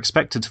figures are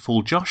expected to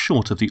fall just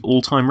short of the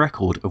all-time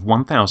record of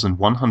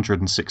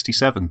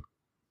 1,167.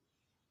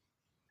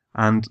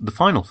 And the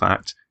final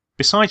fact,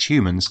 besides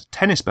humans,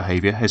 tennis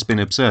behaviour has been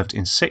observed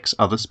in 6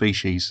 other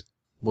species.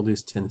 What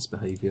is tennis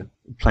behaviour?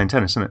 Playing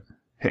tennis, isn't it?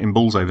 Hitting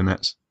balls over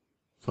nets.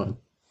 Fine.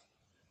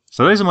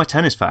 So those are my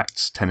tennis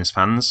facts, tennis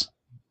fans.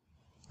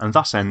 And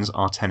thus ends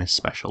our tennis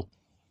special.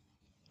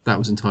 That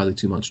was entirely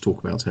too much talk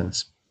about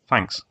tennis.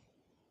 Thanks.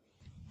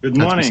 Good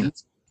That's morning.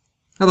 it.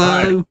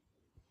 Hello.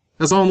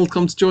 Has Arnold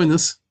come to join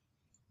us?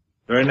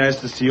 Very nice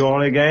to see you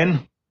all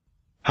again.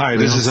 Hi,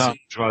 Very this is nice. Arnold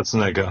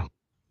Schwarzenegger.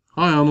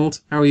 Hi, Arnold.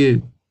 How are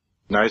you?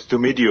 Nice to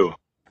meet you.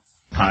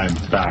 I'm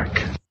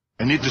back.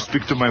 I need to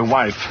speak to my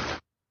wife.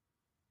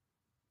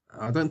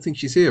 I don't think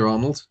she's here,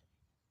 Arnold.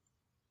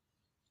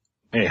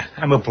 Hey,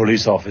 I'm a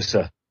police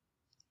officer.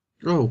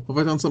 Oh, have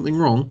I done something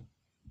wrong?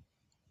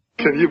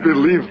 Can you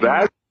believe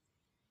that?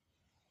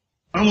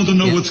 I want to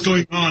know Yes. what's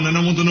going on, and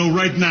I want to know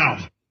right now.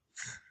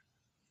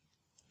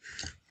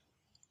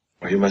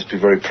 Well, you must be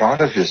very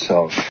proud of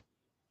yourself.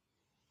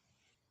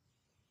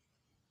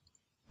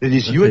 It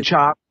is your Okay.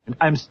 job, and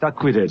I'm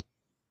stuck with it.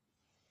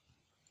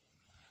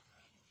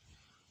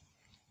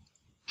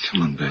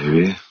 Come on,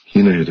 baby.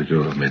 You know you're the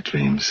girl of my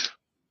dreams.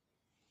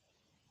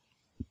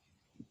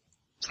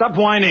 Stop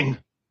whining.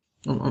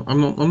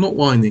 I'm not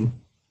whining.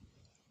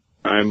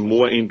 I'm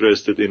more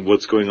interested in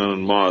what's going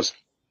on Mars.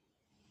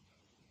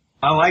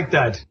 I like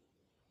that.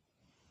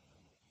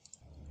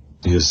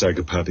 You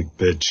psychopathic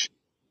bitch.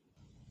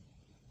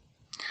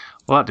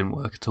 Well, that didn't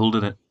work at all,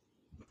 did it?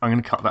 I'm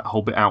going to cut that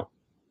whole bit out.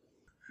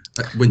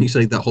 When you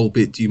say that whole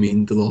bit, do you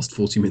mean the last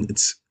 40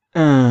 minutes?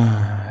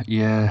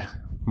 Yeah,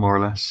 more or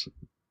less.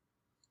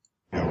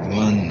 You're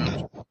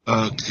one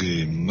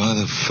ugly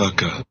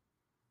motherfucker.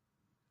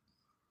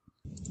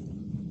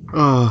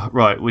 Oh,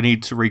 right, we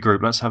need to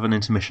regroup. Let's have an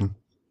intermission.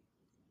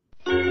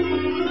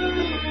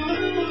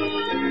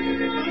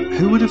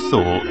 Who would have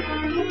thought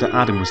that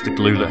Adam was the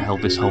glue that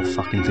held this whole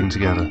fucking thing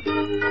together?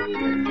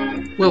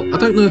 Well, I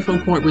don't know if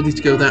I'm quite ready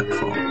to go that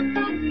far.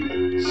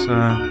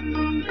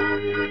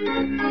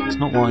 It's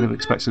not what I'd have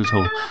expected at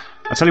all.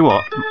 I tell you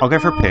what, I'll go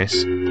for a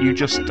piss. You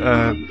just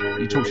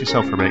you talk to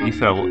yourself for a bit. You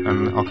fill,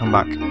 and I'll come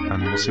back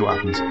and we'll see what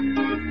happens.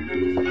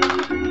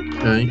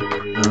 Okay.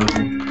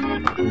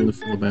 I'm going to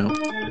feel about.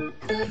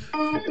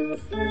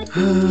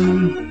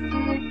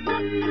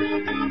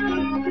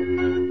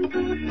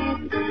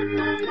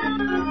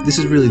 This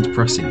is really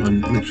depressing.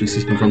 I'm literally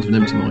sitting in front of an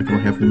empty mic and I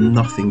have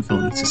nothing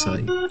funny to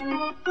say.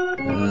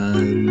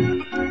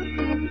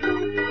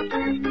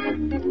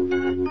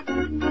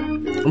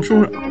 I'm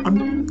sure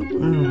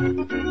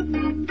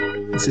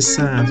this is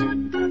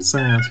sad.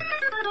 Sad.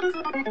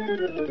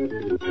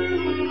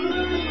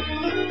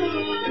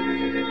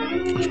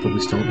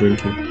 probably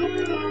start drinking.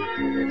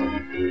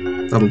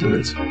 That'll do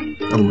it.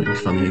 That'll make me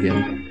funny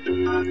again.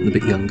 And a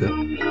bit younger.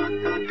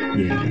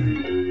 Yeah,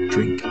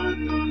 drink.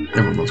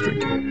 Everyone loves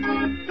drinking.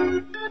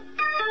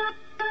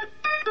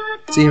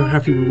 See how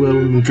happy we were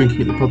when we were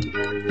drinking in the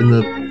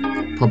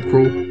pub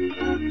crawl?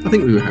 I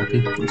think we were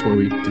happy. That's why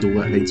we did all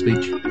that hate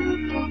speech.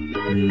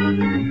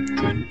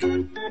 Drink.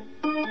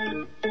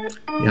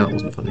 Yeah, that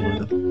wasn't funny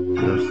either.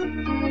 Ugh.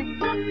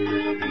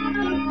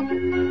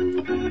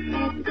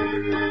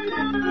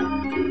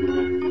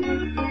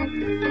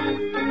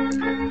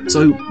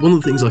 So, one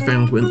of the things I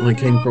found when I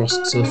came across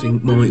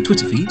surfing my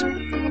Twitter feed,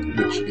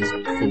 which is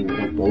full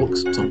of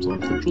bollocks,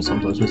 sometimes literal,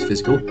 sometimes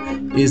metaphysical,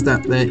 is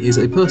that there is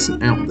a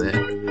person out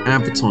there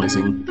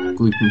advertising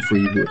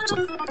gluten-free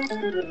water.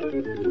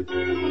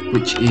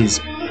 Which is,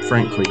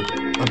 frankly,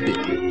 a bit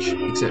rich,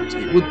 except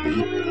it would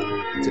be,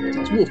 except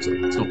it's water.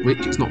 It's not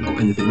rich, it's not got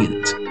anything in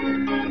it.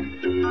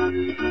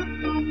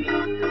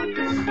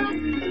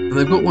 And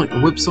they've got, like, a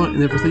website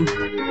and everything.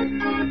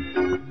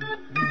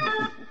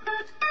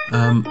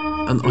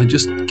 And I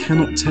just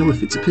cannot tell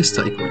if it's a piss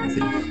take or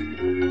anything.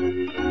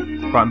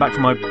 Right, I'm back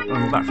from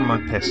my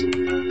piss.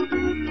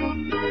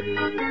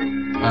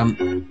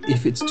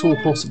 If it's at all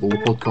possible, the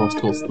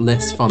podcast got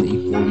less funny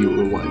while you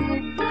were away.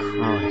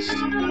 Christ.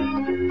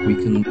 We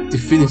can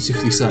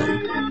definitively say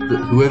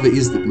that whoever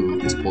is the glue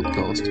of this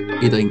podcast,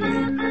 it ain't me.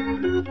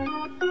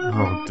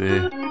 Oh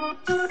dear.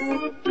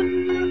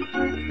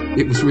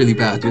 It was really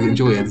bad. You'll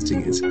enjoy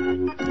editing it.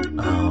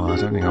 Oh, I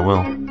don't think I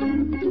will.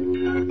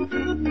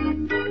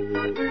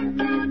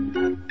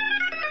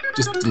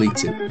 Just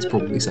delete it. It's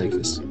probably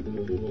safest.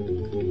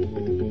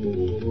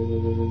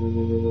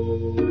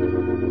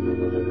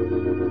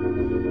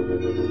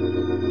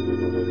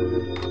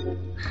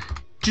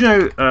 Do you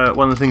know,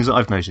 one of the things that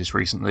I've noticed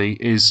recently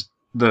is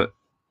that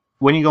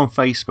when you go on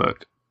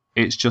Facebook,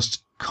 it's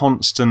just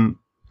constant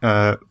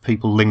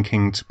people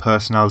linking to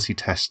personality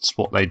tests,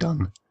 what they've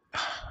done.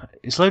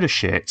 It's a load of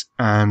shit,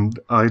 and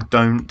I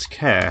don't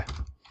care.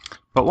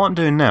 But what I'm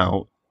doing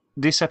now,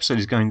 this episode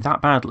is going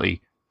that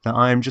badly that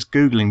I am just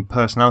Googling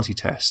personality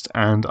test,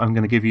 and I'm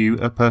going to give you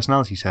a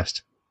personality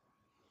test.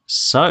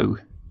 So,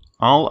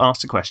 I'll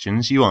ask the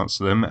questions, you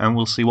answer them, and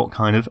we'll see what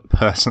kind of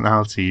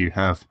personality you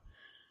have.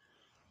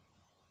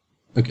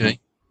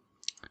 Okay.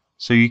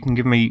 So you can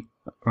give me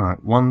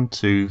 1,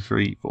 2,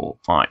 3, 4,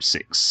 5,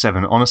 6,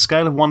 7. On a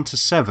scale of 1 to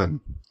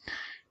 7,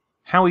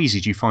 how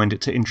easy do you find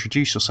it to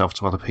introduce yourself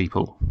to other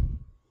people?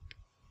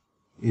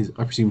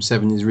 I presume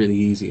 7 is really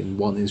easy and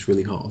 1 is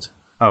really hard.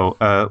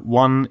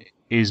 1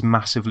 is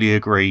massively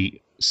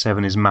agree,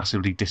 7 is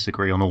massively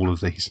disagree on all of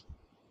these.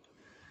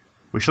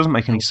 Which doesn't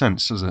make any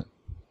sense, does it?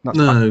 That's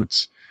no.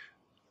 Backwards.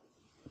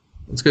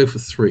 Let's go for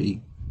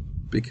 3,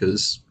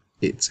 because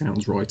it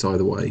sounds right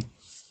either way.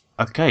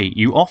 Okay,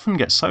 you often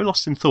get so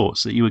lost in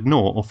thoughts that you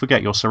ignore or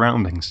forget your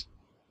surroundings.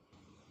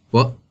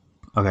 What?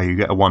 Okay, you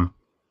get a 1.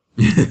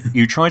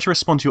 You try to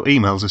respond to your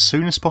emails as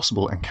soon as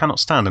possible and cannot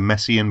stand a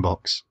messy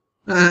inbox.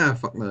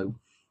 Fuck no.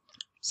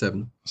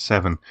 7.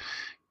 7.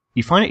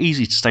 You find it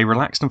easy to stay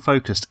relaxed and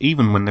focused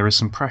even when there is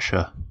some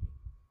pressure.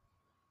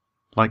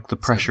 Like the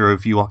pressure 7.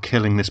 of you are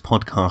killing this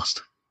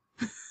podcast.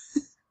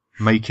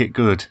 Make it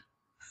good.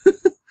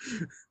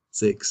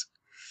 6.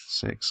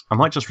 6. I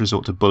might just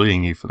resort to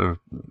bullying you for the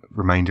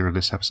remainder of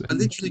this episode. I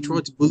literally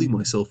tried to bully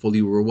myself while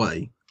you were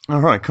away.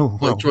 Alright, cool.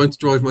 Like trying to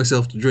drive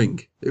myself to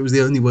drink. It was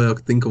the only way I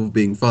could think of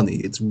being funny.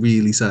 It's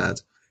really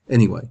sad.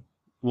 Anyway.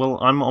 Well,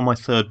 I'm on my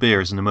 3rd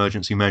beer as an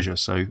emergency measure,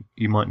 so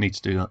you might need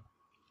to do that.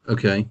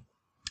 Okay.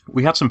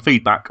 We had some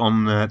feedback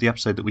on the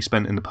episode that we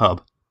spent in the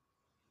pub.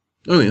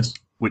 Oh, yes.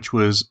 Which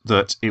was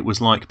that it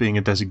was like being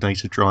a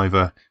designated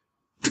driver,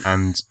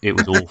 and it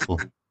was awful.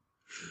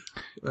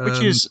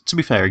 Which is, to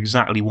be fair,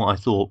 exactly what I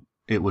thought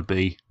it would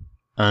be.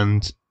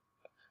 And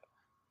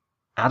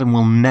Adam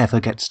will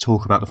never get to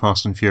talk about the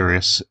Fast and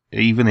Furious,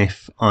 even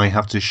if I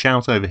have to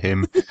shout over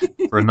him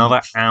for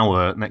another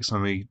hour next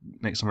time we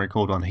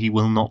record one. He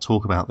will not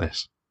talk about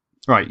this.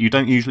 Right, you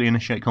don't usually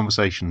initiate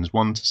conversations.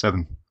 1 to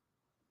 7.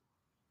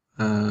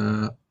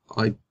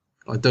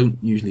 I don't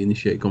usually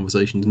initiate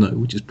conversations, no,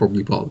 which is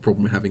probably part of the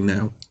problem we're having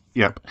now.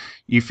 Yep.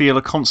 You feel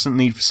a constant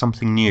need for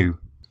something new.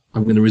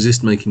 I'm going to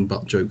resist making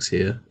butt jokes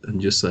here and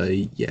just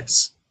say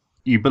yes.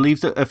 You believe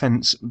that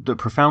events that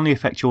profoundly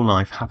affect your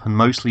life happen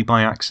mostly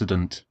by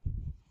accident.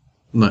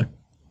 No.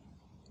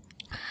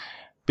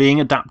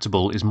 Being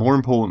adaptable is more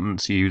important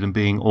to you than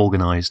being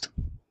organised.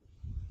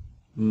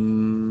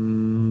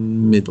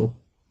 Middle.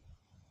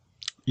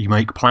 You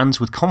make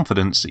plans with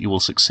confidence that you will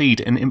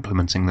succeed in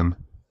implementing them.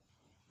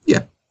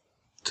 Yeah.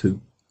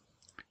 2.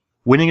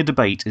 Winning a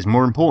debate is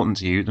more important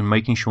to you than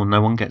making sure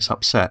no one gets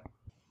upset.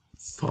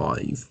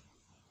 5.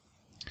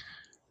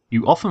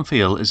 You often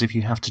feel as if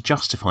you have to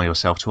justify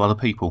yourself to other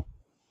people.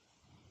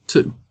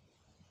 2.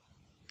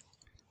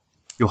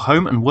 Your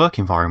home and work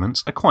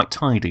environments are quite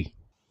tidy.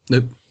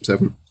 Nope.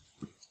 7.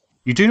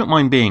 You do not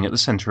mind being at the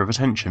centre of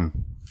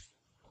attention.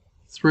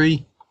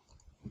 3.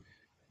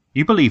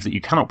 You believe that you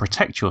cannot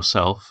protect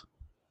yourself.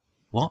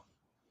 What?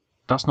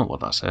 That's not what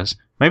that says.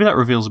 Maybe that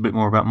reveals a bit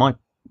more about my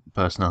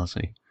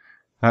personality.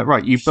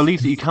 Right, you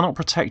believe that you cannot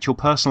protect your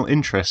personal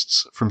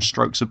interests from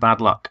strokes of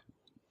bad luck.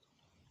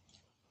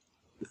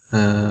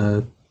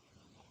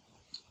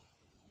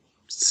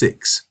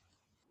 6.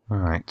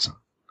 Alright.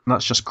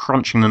 That's just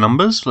crunching the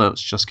numbers.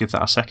 Let's just give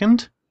that a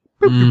second.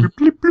 Mm.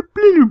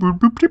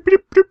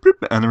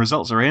 And the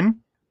results are in.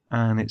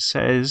 And it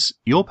says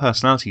your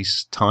personality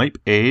type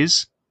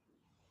is...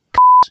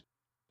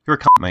 You're a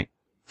cunt, mate.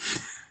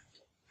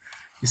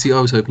 You see,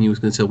 I was hoping you was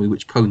going to tell me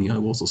which pony I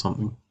was or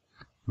something.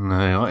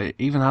 No,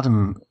 even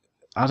Adam's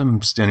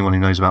the only one who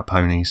knows about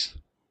ponies.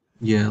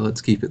 Yeah,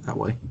 let's keep it that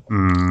way.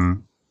 Hmm.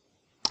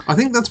 I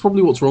think that's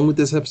probably what's wrong with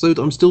this episode.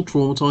 I'm still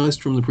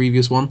traumatized from the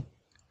previous one.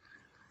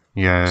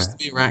 Yeah. Just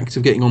the mere act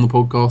of getting on the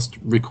podcast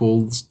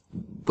recalls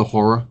the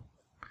horror.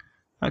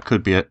 That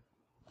could be it.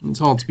 It's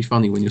hard to be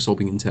funny when you're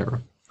sobbing in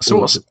terror.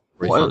 So Or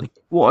very funny.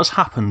 what has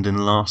happened in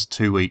the last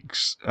 2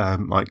 weeks,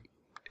 like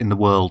in the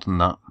world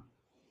and that?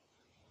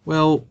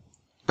 Well,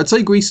 I'd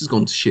say Greece has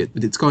gone to shit,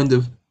 but it's kind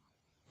of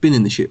been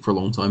in the shit for a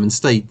long time and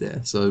stayed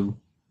there, so...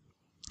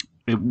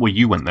 Well,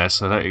 you went there,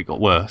 so that it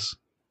got worse.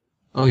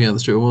 Oh yeah,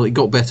 that's true. Well, it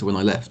got better when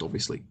I left,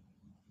 obviously.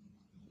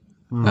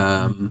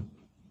 I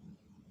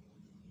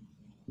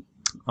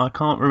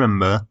can't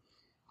remember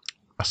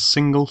a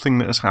single thing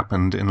that has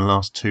happened in the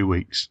last 2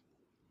 weeks.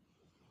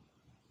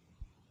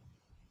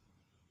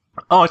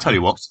 Oh, I tell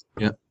you what.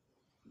 Yeah.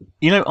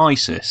 You know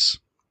ISIS?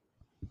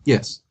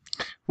 Yes.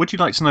 Would you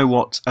like to know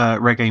what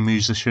reggae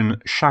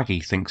musician Shaggy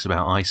thinks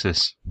about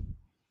ISIS?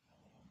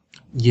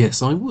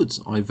 Yes, I would.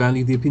 I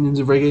value the opinions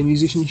of reggae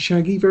musician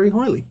Shaggy very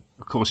highly.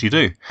 Of course you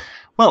do.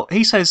 Well,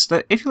 he says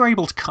that if you're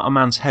able to cut a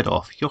man's head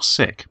off, you're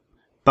sick.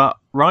 But,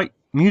 right,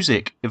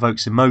 music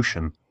evokes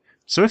emotion.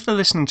 So if they're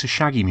listening to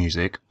Shaggy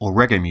music or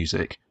reggae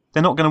music,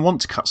 they're not going to want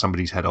to cut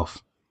somebody's head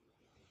off.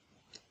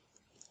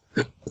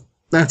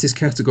 That is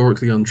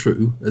categorically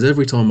untrue, as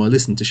every time I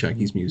listen to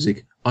Shaggy's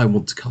music, I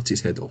want to cut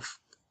his head off.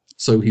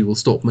 So he will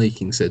stop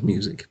making said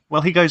music.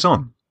 Well, he goes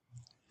on.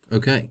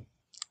 Okay.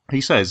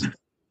 He says,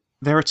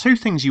 there are 2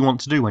 things you want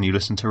to do when you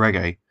listen to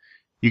reggae.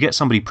 You get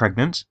somebody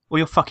pregnant, or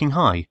you're fucking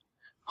high.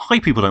 High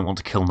people don't want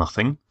to kill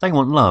nothing. They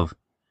want love.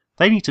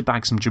 They need to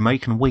bag some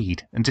Jamaican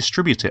weed and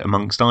distribute it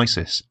amongst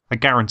ISIS. I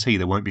guarantee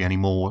there won't be any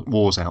more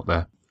wars out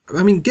there.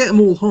 I mean, get 'em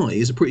all high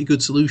is a pretty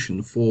good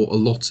solution for a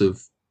lot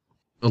of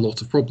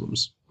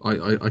problems.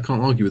 I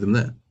can't argue with him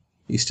there.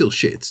 He's still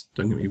shit,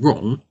 don't get me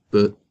wrong,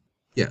 but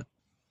yeah.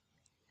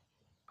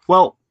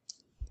 Well,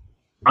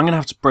 I'm going to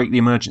have to break the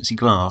emergency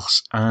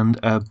glass and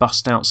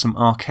bust out some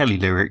R. Kelly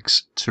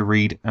lyrics to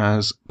read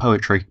as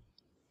poetry.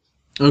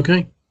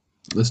 Okay,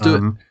 let's do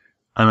it.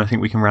 And I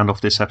think we can round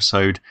off this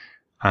episode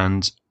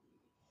and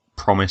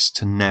promise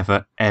to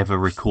never, ever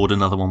record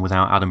another one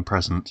without Adam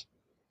present.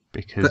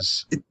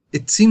 Because...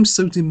 It seems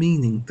so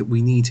demeaning that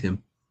we need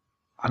him.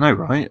 I know,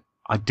 right?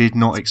 I did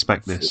not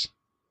expect this.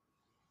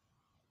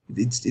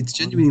 It's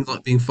genuinely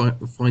like being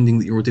finding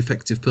that you're a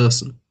defective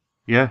person.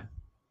 Yeah.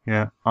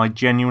 I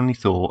genuinely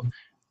thought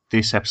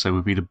this episode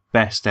would be the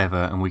best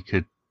ever and we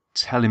could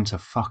tell him to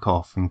fuck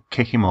off and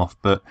kick him off,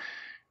 but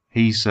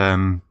he's,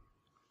 he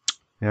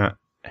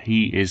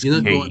is You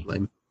know key. who I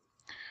blame?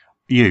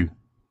 You.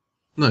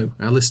 No,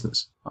 our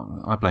listeners.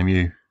 I blame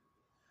you.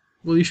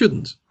 Well, you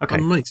shouldn't. Okay.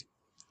 I'm amazing.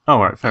 All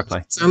right, fair play.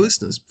 It's our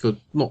listeners for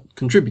not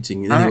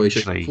contributing in any way,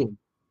 shape, or Actually, form.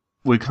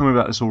 we're coming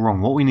about this all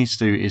wrong. What we need to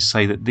do is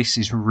say that this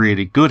is a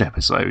really good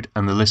episode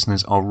and the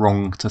listeners are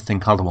wrong to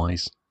think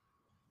otherwise.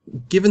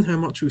 Given how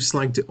much we've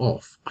slagged it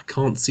off, I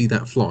can't see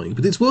that flying,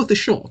 but it's worth a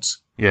shot.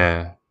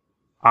 Yeah.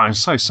 I'm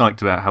so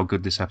psyched about how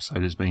good this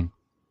episode has been.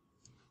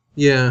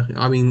 Yeah,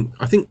 I mean,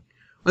 I think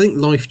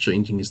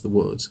life-changing is the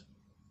word.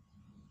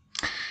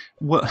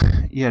 Well,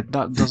 yeah,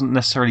 that doesn't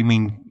necessarily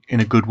mean in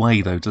a good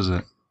way, though, does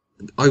it?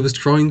 I was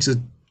trying to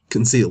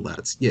conceal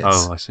that. Yes.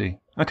 Oh, I see.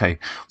 Okay.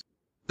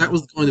 That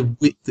was the kind of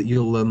wit that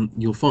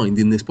you'll find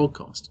in this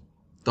podcast.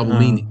 Double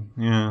meaning,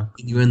 Yeah.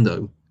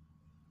 innuendo,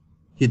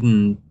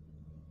 hidden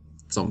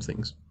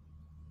somethings.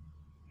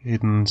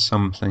 Hidden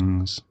some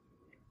things.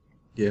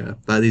 Yeah,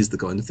 that is the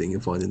kind of thing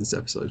you'll find in this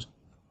episode.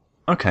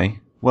 Okay.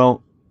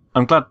 Well,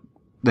 I'm glad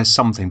there's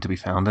something to be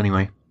found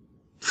anyway.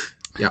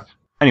 Yeah.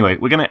 Anyway,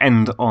 we're going to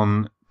end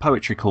on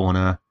Poetry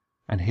Corner,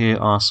 and here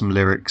are some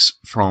lyrics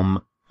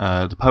from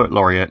the Poet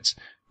Laureate,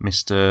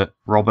 Mr.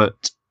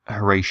 Robert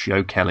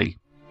Horatio Kelly.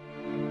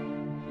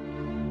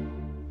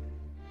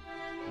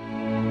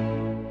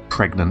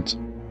 Pregnant.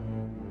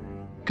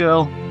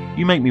 Girl,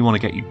 you make me want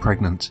to get you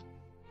pregnant.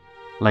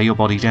 Lay your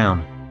body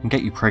down and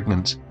get you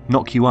pregnant.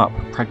 Knock you up,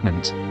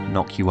 pregnant,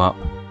 knock you up.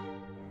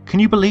 Can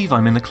you believe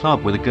I'm in the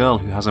club with a girl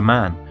who has a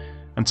man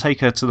and take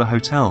her to the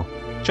hotel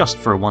just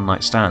for a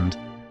one-night stand?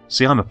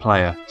 See, I'm a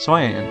player, so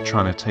I ain't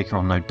trying to take her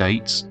on no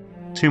dates.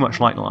 Too much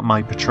like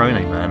my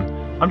Patrone,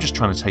 man. I'm just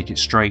trying to take it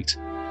straight.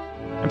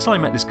 Until I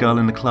met this girl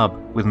in the club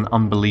with an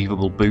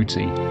unbelievable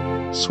booty.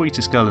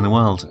 Sweetest girl in the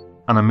world,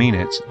 and I mean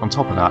it. On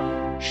top of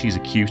that, she's a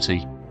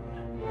cutie.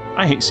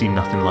 I ain't seen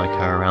nothing like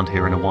her around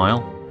here in a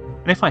while.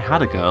 And if I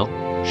had a girl,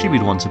 she'd be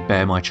the one to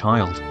bear my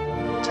child.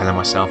 Telling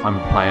myself I'm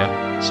a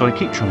player, so I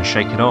keep trying to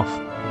shake it off.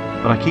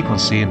 But I keep on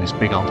seeing this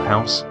big old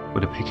house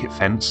with a picket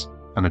fence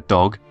and a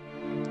dog.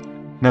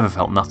 Never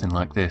felt nothing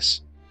like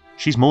this.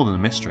 She's more than a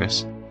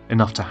mistress,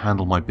 enough to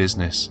handle my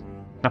business.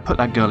 Now put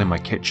that girl in my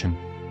kitchen.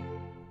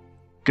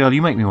 Girl,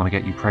 you make me want to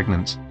get you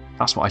pregnant.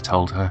 That's what I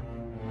told her.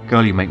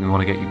 Girl, you make me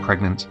want to get you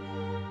pregnant.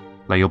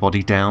 Lay your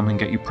body down and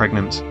get you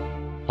pregnant.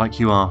 Like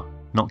you are,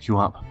 knock you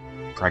up,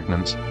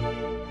 pregnant.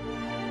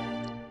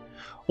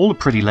 All the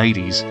pretty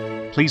ladies,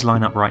 please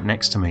line up right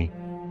next to me.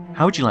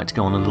 How would you like to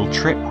go on a little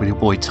trip with your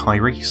boy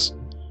Tyrese?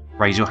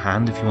 Raise your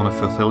hand if you want to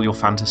fulfill your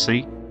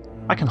fantasy.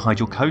 I can hide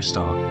your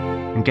co-star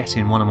and get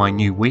in one of my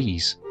new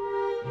Wiis.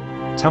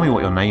 Tell me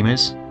what your name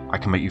is, I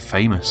can make you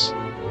famous.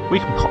 We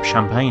can pop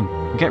champagne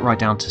and get right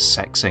down to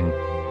sexing.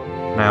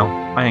 Now,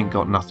 I ain't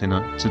got nothing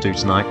to do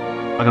tonight.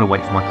 I gotta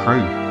wait for my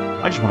crew.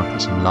 I just want to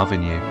put some love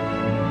in you.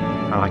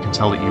 And I can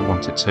tell that you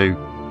want it too.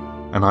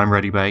 And I'm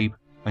ready, babe.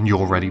 And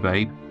you're ready,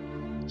 babe.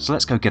 So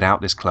let's go get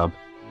out this club.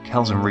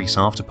 Kells and Reese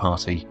after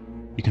party.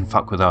 You can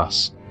fuck with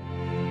us.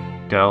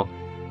 Girl,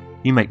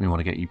 you make me want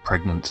to get you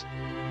pregnant.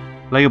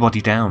 Lay your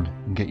body down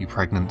and get you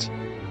pregnant.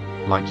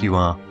 Like you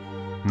are.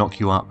 Knock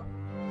you up.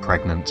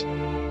 Pregnant.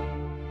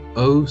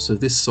 Oh, so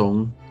this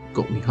song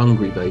got me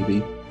hungry,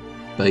 baby.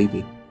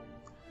 Baby.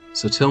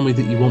 So tell me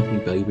that you want me,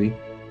 baby.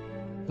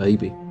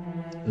 Baby.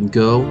 And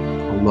girl,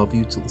 I'll love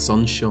you till the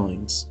sun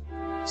shines.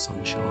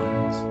 Sun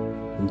shines.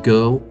 And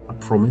girl, I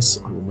promise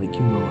I will make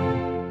you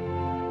mine.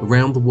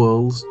 Around the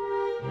world,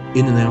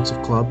 in and out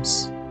of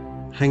clubs,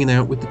 hanging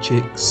out with the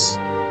chicks,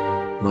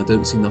 and I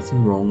don't see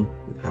nothing wrong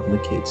with having a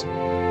kid.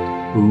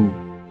 Ooh.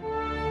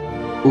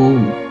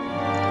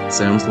 Ooh.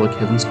 Sounds like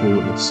heaven's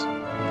calling us.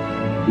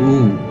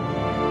 Ooh.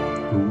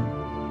 Ooh.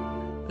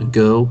 And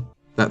girl,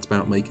 that's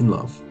about making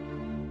love.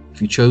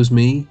 If you chose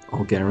me,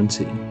 I'll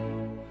guarantee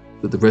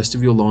that the rest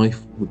of your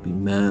life would be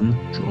man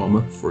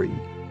drama free.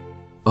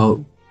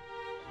 Oh.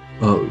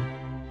 Oh.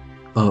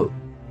 Oh.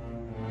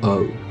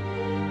 Oh.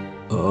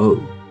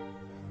 Oh.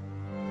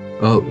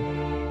 Oh.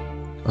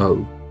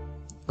 Oh.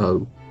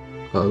 Oh.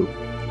 Oh.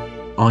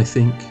 I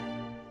think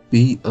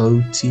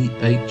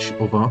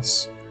BOTH of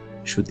us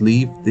should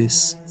leave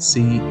this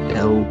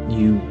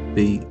CLUB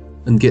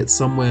and get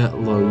somewhere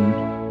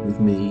alone with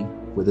me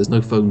where there's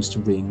no phones to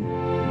ring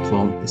and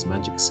plant this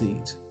magic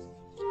seed.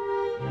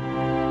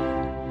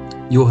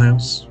 Your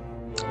house,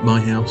 my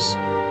house,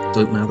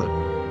 don't matter.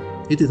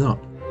 Hit it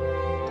up.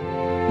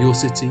 Your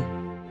city,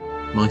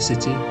 my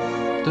city,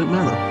 don't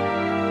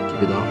matter.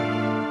 Give it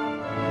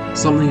up.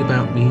 Something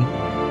about me,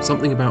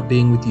 something about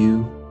being with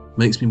you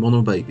makes me want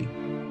a baby.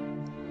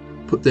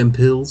 Put them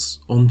pills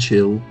on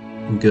chill,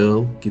 and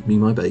girl, give me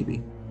my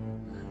baby.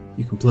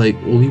 You can play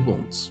all you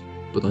want,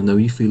 but I know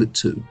you feel it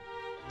too.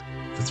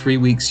 For 3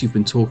 weeks you've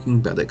been talking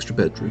about extra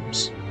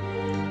bedrooms.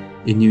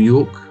 In New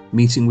York,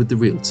 meeting with the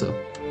realtor.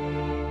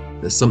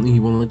 There's something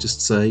you want to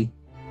just say,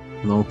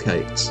 and I'll K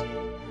it.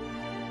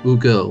 Ooh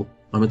girl,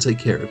 I'ma take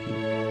care of you.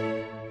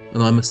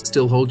 And I must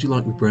still hold you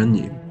like we're brand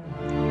new.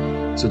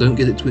 So don't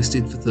get it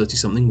twisted for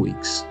 30-something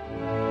weeks.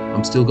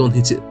 I'm still gonna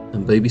hit it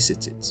and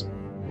babysit it.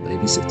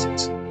 Babysit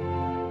it.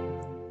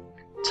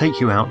 Take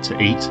you out to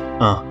eat,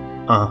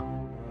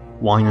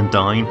 wine and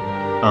dine,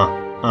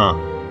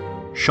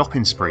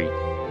 shopping spree,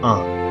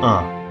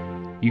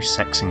 you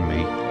sexing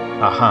me,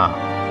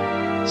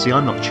 aha. See,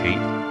 I'm not cheap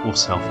or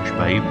selfish,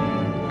 babe.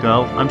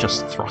 Girl, I'm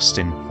just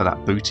thrusting for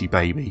that booty,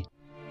 baby.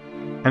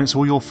 And it's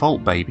all your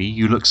fault, baby,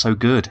 you look so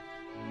good.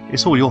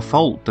 It's all your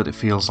fault that it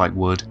feels like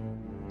wood.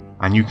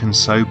 And you can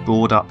so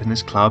board up in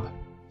this club,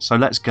 so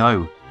let's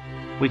go.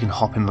 We can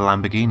hop in the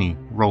Lamborghini,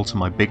 roll to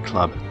my big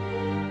club.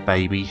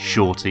 Baby,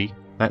 shorty,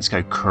 let's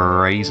go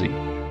crazy.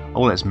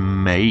 Oh, let's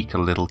make a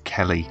little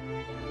Kelly.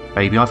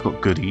 Baby, I've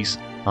got goodies,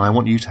 and I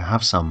want you to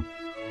have some.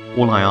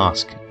 All I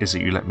ask is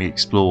that you let me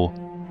explore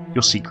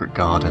your secret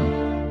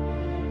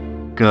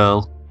garden.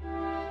 Girl,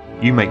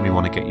 you make me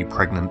want to get you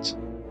pregnant.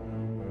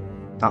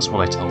 That's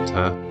what I told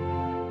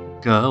her.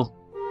 Girl,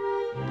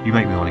 you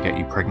make me want to get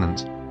you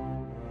pregnant.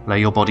 Lay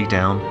your body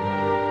down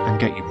and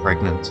get you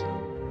pregnant.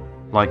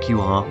 Like you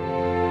are,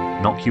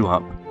 knock you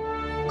up,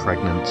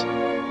 pregnant.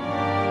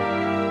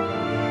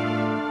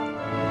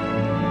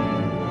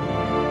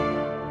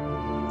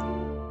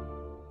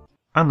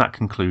 And that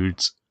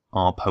concludes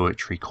our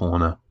Poetry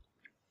Corner.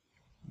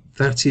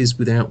 That is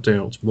without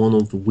doubt one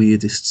of the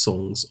weirdest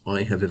songs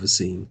I have ever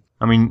seen.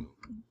 I mean,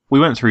 we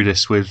went through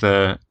this with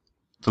the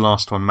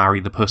last one, Marry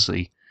the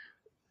Pussy.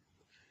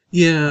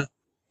 Yeah,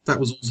 that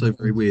was also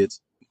very weird.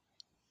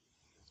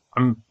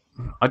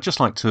 I'd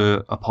just like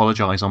to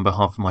apologise on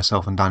behalf of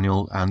myself and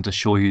Daniel and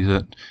assure you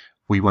that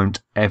we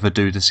won't ever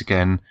do this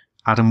again.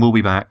 Adam will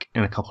be back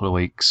in a couple of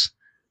weeks.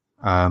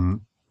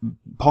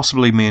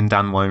 Possibly me and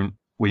Dan won't.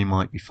 We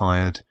might be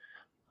fired.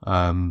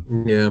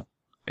 Yeah.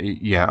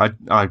 Yeah,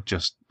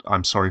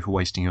 I'm sorry for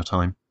wasting your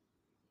time.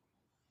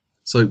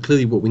 So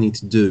clearly what we need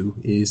to do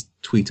is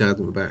tweet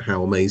Adam about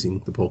how amazing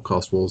the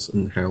podcast was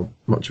and how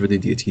much of an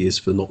idiot he is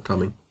for not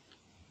coming.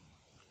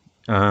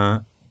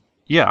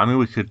 Yeah, I mean,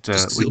 we could...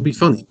 it'll be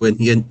funny when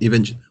he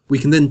eventually... We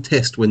can then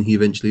test when he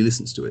eventually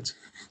listens to it.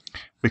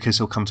 Because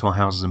he'll come to our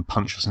houses and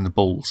punch us in the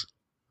balls.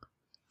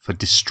 for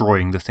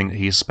destroying the thing that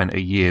he has spent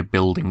a year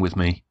building with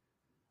me.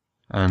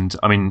 And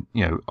I mean,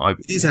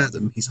 He's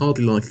Adam. He's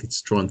hardly likely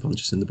to try and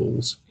punch us in the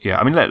balls. Yeah,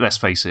 I mean, let's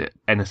face it.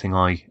 Anything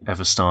I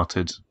ever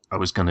started, I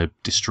was going to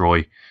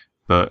destroy.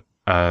 But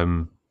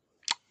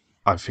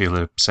I feel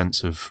a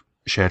sense of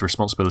shared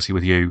responsibility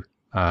with you.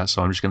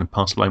 So I'm just going to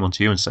pass the blame on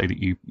to you and say that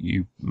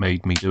you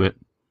made me do it.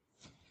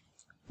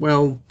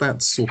 Well,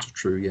 that's sort of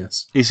true,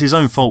 yes. It's his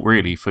own fault,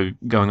 really, for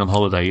going on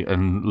holiday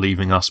and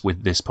leaving us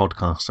with this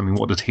podcast. I mean,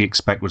 what did he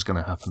expect was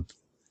going to happen?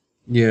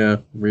 Yeah,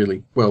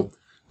 really. Well,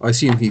 I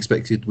assume he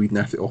expected we'd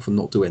naff it off and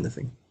not do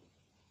anything.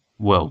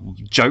 Well,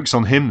 joke's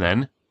on him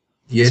then.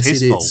 Yes, it's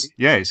his it fault. is.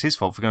 Yeah, it's his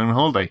fault for going on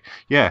holiday.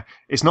 Yeah,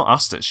 it's not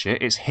us that's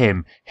shit, it's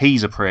him.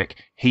 He's a prick.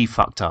 He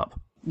fucked up.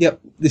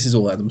 Yep, this is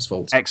all Adam's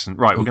fault. Excellent.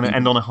 Right, we're going to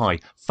end on a high.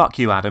 Fuck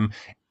you, Adam.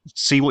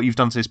 See what you've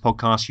done to this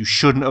podcast. You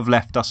shouldn't have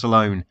left us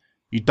alone.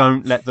 You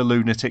don't let the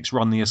lunatics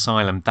run the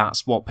asylum.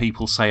 That's what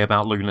people say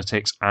about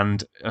lunatics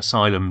and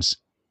asylums.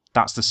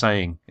 That's the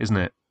saying, isn't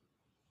it?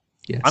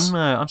 Yes.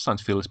 I'm starting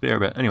to feel this beer a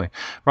bit. Anyway,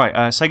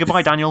 right. Say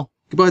goodbye, Daniel.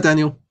 Goodbye,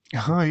 Daniel.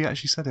 Oh, he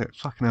actually said it.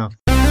 Fucking hell.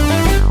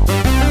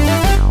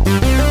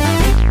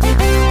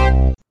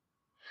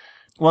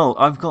 Well,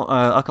 I've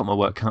got my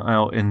work cut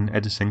out in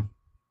editing.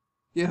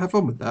 Yeah, have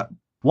fun with that.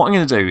 What I'm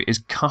going to do is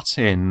cut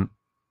in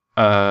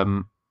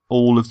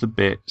all of the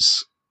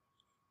bits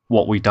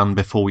what we've done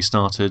before we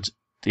started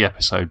the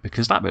episode,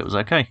 because that bit was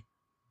okay.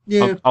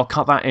 Yeah. I'll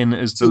cut that in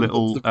as the So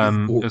little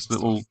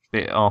the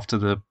bit after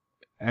the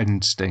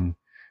end sting.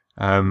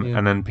 Yeah.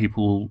 And then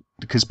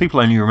because people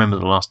only remember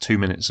the last 2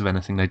 minutes of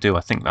anything they do.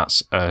 I think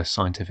that's a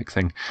scientific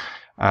thing.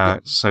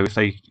 So if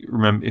they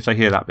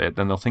hear that bit,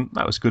 then they'll think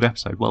that was a good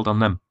episode. Well done,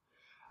 them.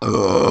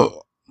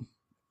 Cool.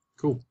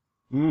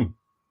 Mm.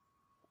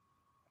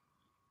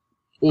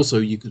 Also,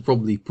 you could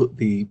probably put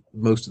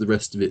most of the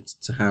rest of it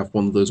to have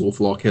one of those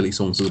awful R. Kelly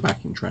songs as a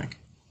backing track.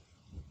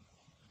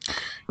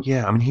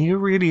 Yeah, I mean, he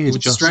really It is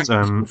would just distract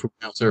people from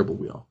how terrible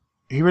we are.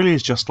 he really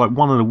is just like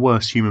one of the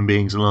worst human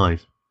beings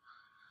alive.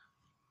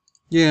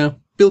 Yeah,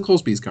 Bill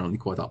Cosby is currently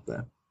quite up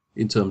there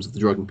in terms of the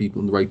drugging people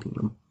and the raping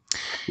them,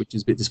 which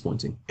is a bit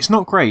disappointing. It's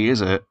not great,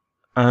 is it?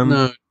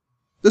 No,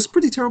 there's some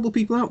pretty terrible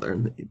people out there.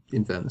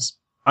 In fairness,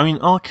 I mean,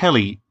 R.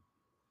 Kelly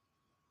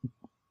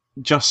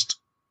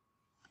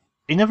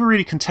he never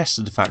really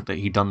contested the fact that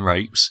he'd done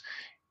rapes.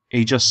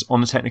 He just,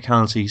 on the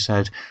technicality,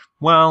 said,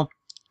 "Well,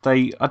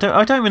 I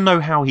don't even know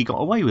how he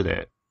got away with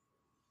it."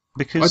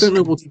 Because I don't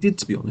know what he did,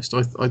 to be honest.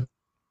 I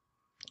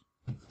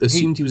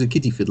assumed he was a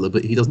kiddie fiddler,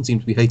 but he doesn't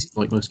seem to be hated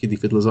like most kiddie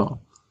fiddlers are.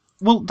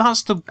 Well,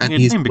 that's the And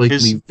weird he's thing,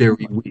 because blatantly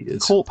very weird.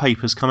 court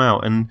papers come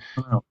out, and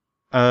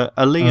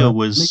Aaliyah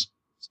was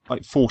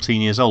like 14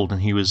 years old, and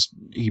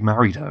he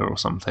married her or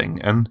something,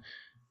 and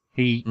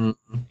he's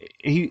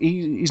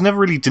never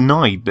really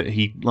denied that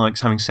he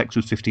likes having sex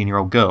with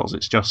 15-year-old girls.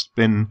 It's just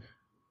been,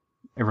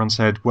 everyone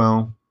said,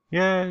 well,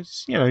 yeah,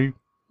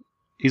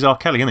 he's R.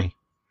 Kelly, isn't he?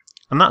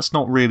 And that's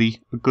not really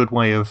a good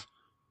way of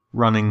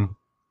running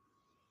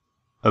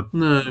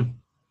a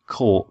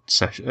court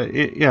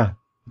session.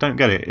 Don't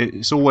get it.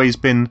 It's always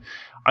been,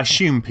 I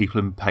assume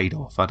people have paid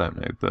off, I don't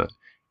know, but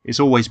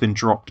it's always been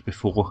dropped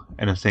before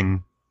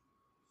anything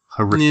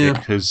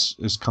horrific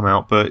has come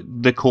out. But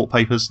the court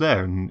paper's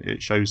there, and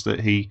it shows that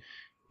he's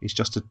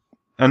just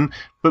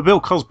but Bill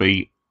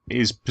Cosby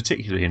is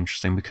particularly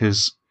interesting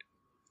because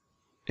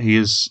he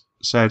has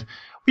said,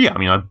 well, yeah, I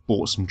mean, I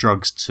bought some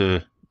drugs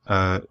to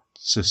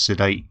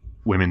sedate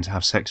women to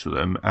have sex with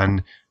them,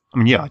 and I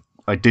mean, yeah,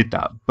 I did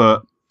that,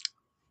 but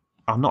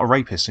I'm not a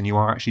rapist, and you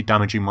are actually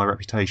damaging my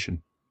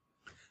reputation.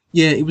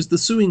 Yeah, it was the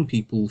suing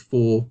people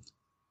for,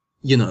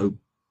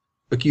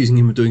 accusing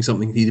him of doing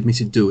something he'd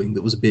admitted doing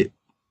that was a bit,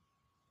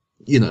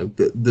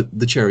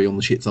 the cherry on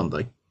the shit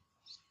sundae.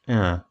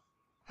 Yeah.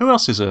 Who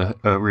else is a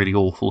really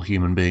awful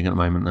human being at the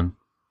moment, then?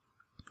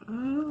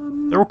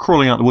 They're all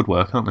crawling out the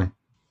woodwork, aren't they?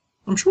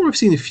 I'm sure I've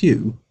seen a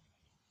few.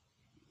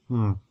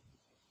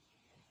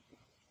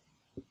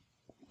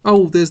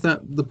 Oh, there's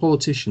the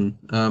politician,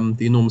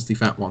 the enormously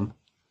fat one,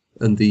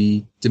 and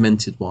the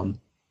demented one,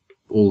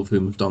 all of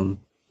whom have done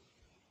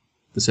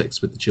the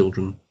sex with the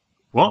children.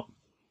 What?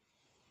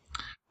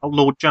 Oh,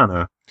 Lord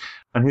Janner.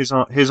 And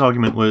his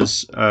argument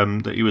was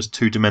that he was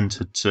too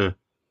demented to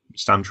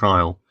stand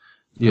trial.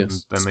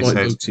 Yes, and then they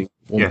despite said,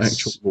 voting on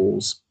actual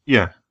laws.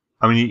 Yeah.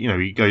 I mean,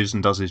 he goes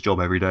and does his job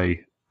every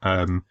day.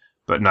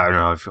 But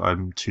no,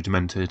 I'm too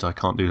demented, I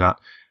can't do that.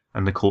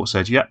 And the court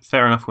said, yeah,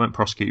 fair enough, we won't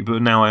prosecute you.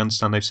 But now I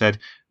understand they've said,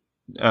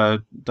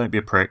 don't be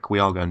a prick, we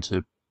are going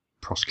to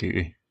prosecute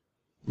you.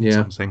 Yeah.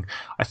 Something.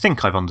 I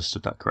think I've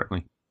understood that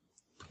correctly.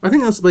 I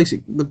think that's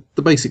the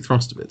basic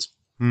thrust of it.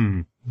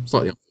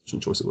 Slightly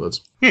unfortunate choice of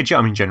words. Yeah,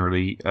 I mean,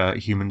 generally,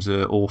 humans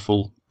are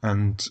awful,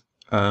 and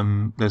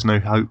there's no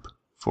hope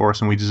for us,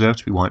 and we deserve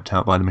to be wiped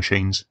out by the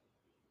machines.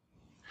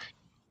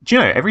 Do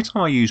you know, every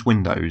time I use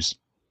Windows,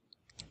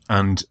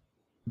 and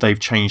they've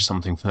changed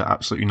something for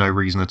absolutely no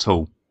reason at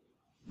all,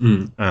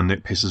 and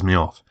it pisses me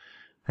off,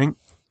 I think,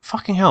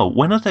 fucking hell,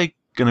 when are they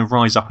going to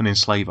rise up and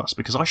enslave us?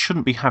 Because I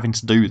shouldn't be having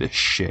to do this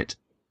shit.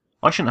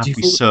 I shouldn't have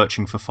to be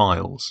searching for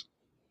files.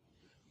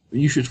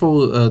 You should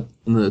follow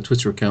the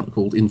Twitter account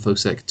called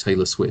InfoSec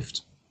Taylor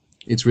Swift.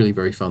 It's really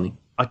very funny.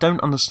 I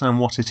don't understand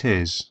what it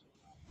is.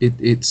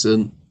 It's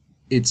a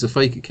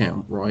fake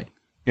account, right?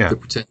 Yeah. That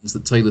pretends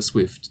that Taylor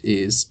Swift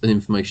is an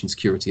information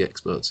security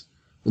expert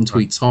and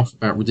tweets half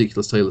about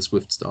ridiculous Taylor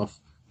Swift stuff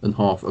and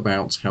half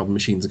about how the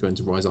machines are going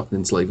to rise up and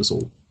enslave us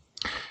all.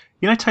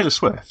 You know Taylor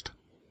Swift?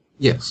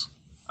 Yes.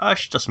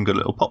 She does some good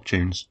little pop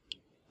tunes.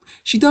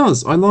 She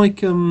does. I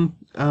like,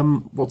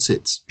 what's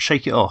it?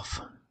 Shake It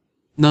Off.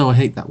 No, I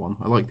hate that one.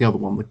 I like the other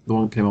one, the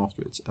one that came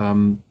after it. I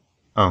don't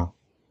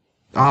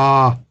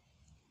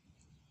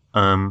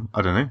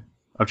know.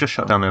 I've just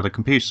shut down the other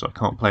computer, so I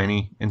can't play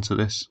any into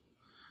this.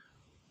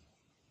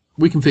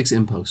 We can fix it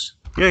in post.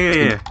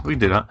 Yeah. We can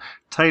do that.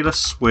 Taylor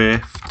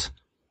Swift,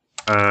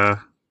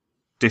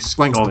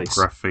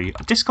 discography.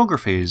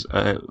 Discography is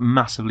a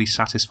massively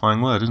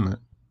satisfying word, isn't it?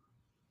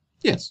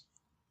 Yes.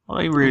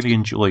 I really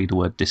enjoy the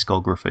word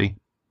discography.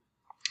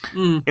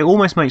 Mm. It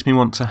almost makes me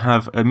want to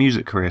have a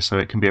music career so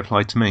it can be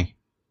applied to me.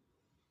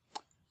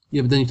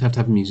 Yeah, but then you'd have to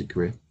have a music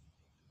career.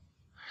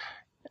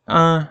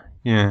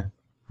 Yeah.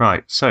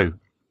 Right, so,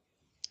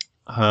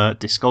 her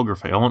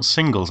discography. I want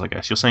singles, I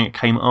guess. You're saying it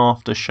came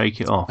after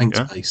Shake It Off, Blank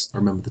yeah? Space. I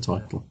remember the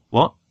title.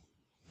 What?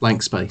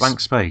 Blank Space.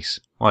 Blank Space.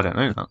 Well, I don't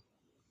know that.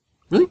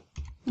 Really?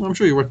 Well, I'm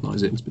sure you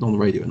recognise it. It's been on the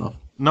radio enough.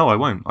 No, I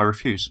won't. I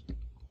refuse.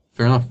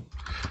 Fair enough.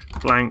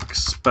 Blank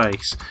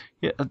Space.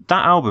 Yeah,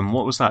 that album,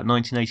 what was that,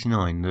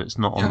 1989? That's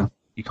not on... Yeah.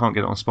 You can't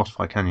get it on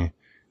Spotify, can you?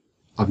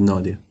 I've no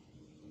idea.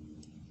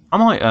 I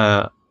might...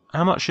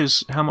 how much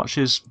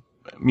is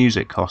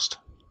music cost?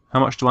 How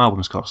much do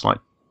albums cost? Like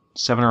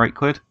 7 or 8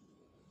 quid?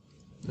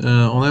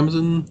 On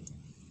Amazon?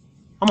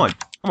 I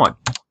might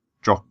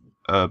drop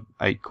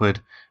 8 quid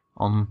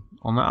on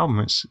that album.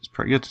 It's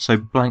pretty good. So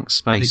Blank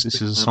Space.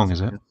 This is a song,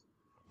 is it?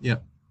 Yeah.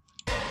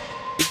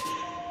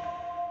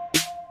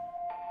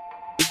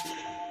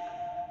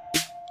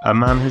 A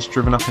man has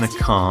driven up in a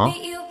car.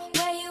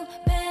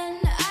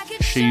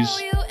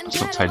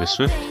 That's not Taylor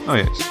Swift. Oh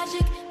yes.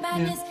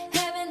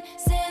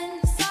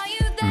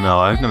 No,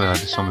 I've never heard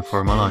this song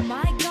before in my life.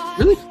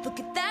 Really?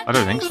 I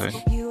don't think so.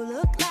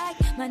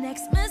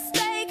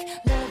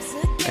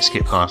 Let's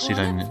skip past. You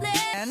don't.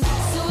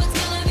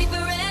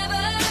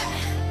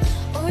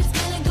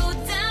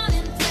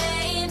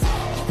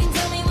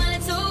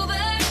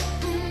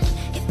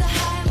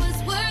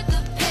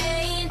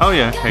 Oh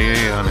yeah, okay,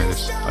 yeah, I know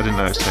this. I didn't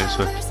know it's Taylor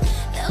Swift.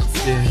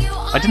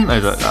 Yeah. I didn't know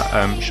that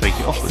Shake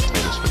It Off was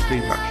Taylor Swift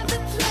either, actually.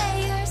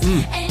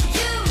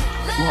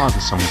 What other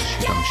songs has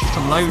she done? She's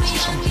done loads of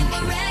songs,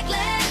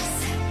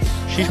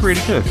 hasn't she? She's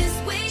really good.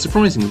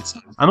 Surprisingly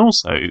so. And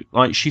also,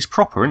 like, she's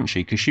proper, isn't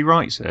she? Because she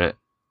writes it,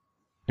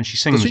 and she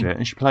sings Does she? it,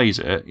 and she plays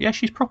it. Yeah,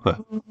 she's proper.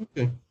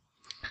 Okay.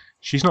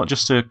 She's not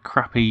just a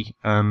crappy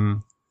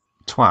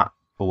twat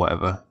or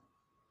whatever.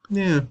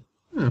 Yeah.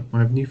 I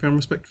have newfound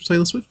respect for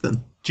Taylor Swift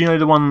then. Do you know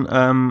the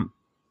one,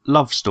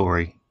 Love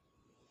Story?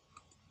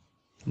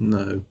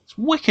 No. It's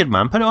wicked,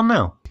 man. Put it on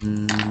now.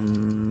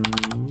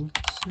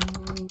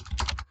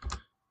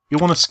 You'll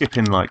want to skip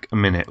in like a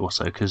minute or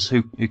so, because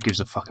who gives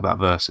a fuck about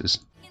verses?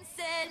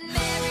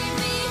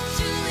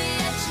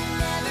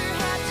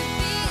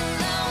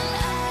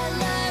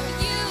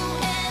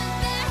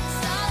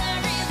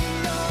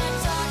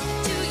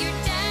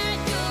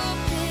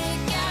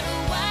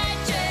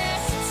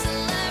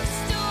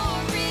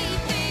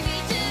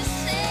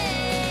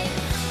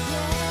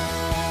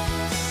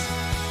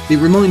 It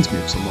reminds me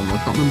of someone, I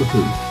can't remember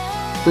who.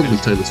 Probably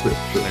Taylor Swift.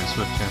 But Taylor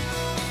Swift, yeah.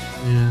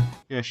 yeah.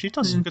 Yeah, she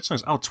does some good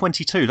songs. Oh,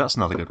 22, that's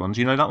another good one.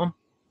 Do you know that one?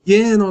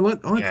 Yeah, no, I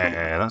like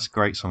Yeah, that's a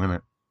great song, isn't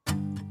it?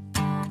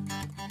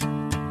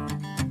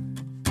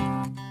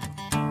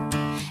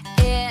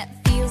 It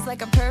feels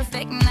like a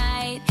perfect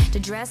night to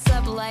dress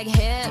up like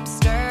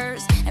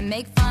hipsters and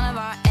make fun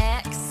of our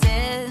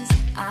exes.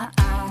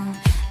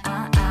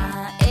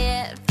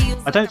 It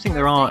feels I don't think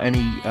there are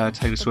any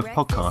Taylor Swift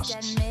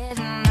podcasts.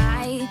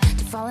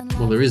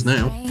 Well, there is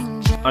now.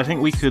 I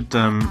think we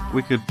found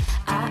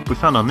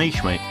our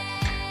niche, mate.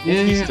 What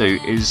we need to do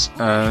is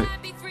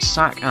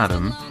sack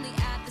Adam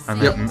and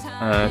then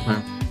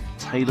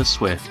Taylor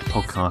Swift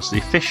podcast, the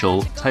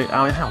official.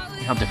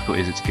 How difficult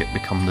is it to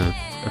become the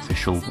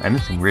official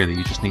anything? Really,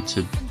 you just need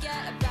to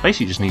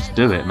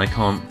do it, and they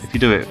can't. If you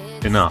do it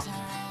enough,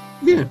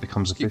 it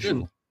becomes keep official.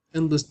 going.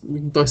 And we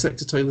can dissect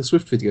a Taylor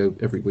Swift video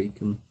every week,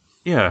 and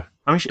Yeah,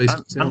 I mean, I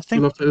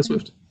love Taylor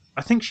Swift.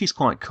 I think she's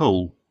quite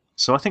cool,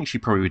 so I think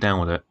she'd probably be down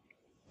with it.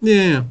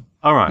 Yeah.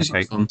 All right, This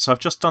okay. is fun. So I've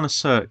just done a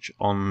search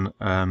on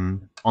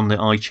the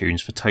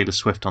iTunes for Taylor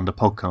Swift under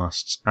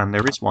podcasts, and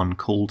there is one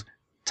called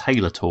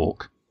Taylor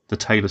Talk, the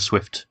Taylor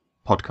Swift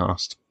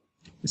podcast.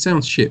 It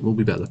sounds shit. Will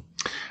be better.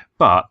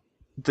 But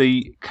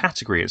the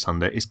category it's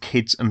under is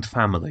kids and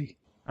family,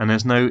 and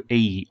there's no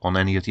E on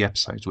any of the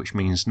episodes, which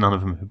means none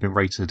of them have been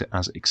rated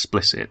as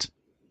explicit.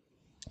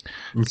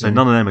 Okay. So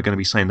none of them are going to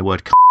be saying the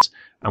word cunt,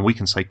 and we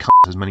can say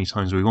cunt as many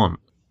times as we want.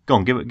 Go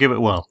on, give it a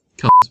whirl.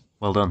 Cut.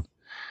 Well done.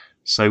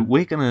 So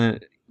we can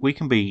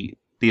be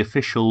the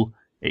official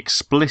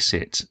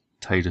explicit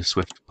Taylor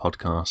Swift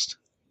podcast.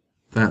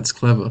 That's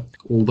clever.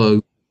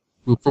 Although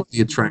we'll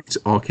probably attract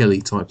R.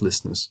 Kelly type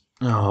listeners.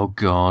 Oh,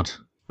 God.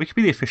 We could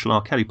be the official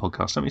R. Kelly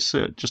podcast. Let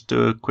me just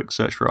do a quick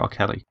search for R.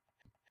 Kelly.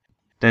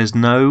 There's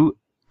no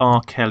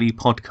R. Kelly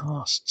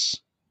podcasts.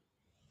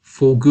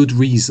 For good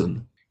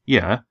reason.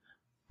 Yeah,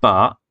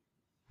 but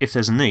if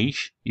there's a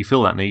niche, you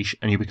fill that niche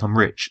and you become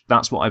rich.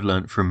 That's what I've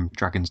learnt from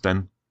Dragon's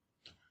Den.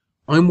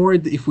 I'm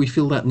worried that if we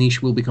fill that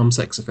niche, we'll become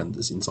sex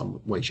offenders in some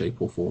way,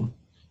 shape, or form.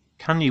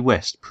 Kanye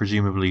West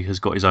presumably has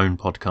got his own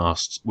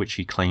podcasts, which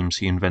he claims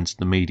he invented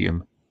the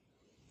medium.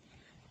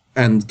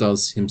 And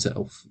does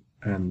himself.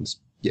 And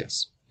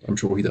yes, I'm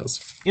sure he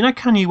does. You know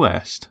Kanye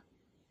West?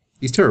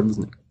 He's terrible,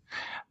 isn't he?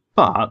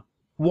 But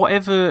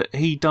whatever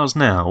he does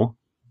now,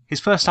 his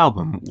first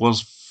album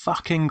was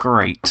fucking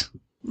great.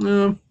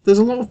 There's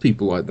a lot of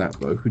people like that,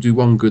 though, who do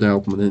one good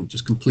album and then it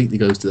just completely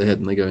goes to their head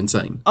and they go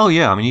insane. Oh,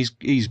 yeah, I mean,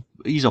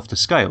 he's off the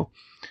scale.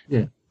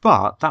 Yeah.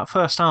 But that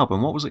first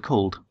album, what was it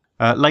called?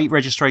 Late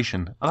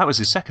Registration. Oh, that was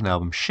his second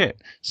album.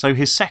 Shit. So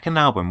his second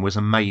album was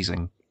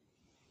amazing.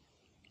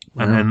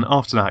 Wow. And then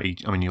after that, he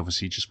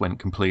obviously just went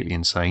completely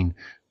insane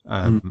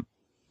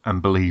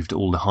and believed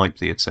all the hype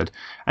that he had said.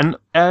 And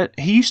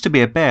he used to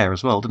be a bear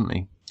as well, didn't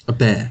he? A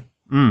bear?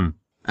 Mm.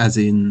 As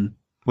in...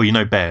 Well, you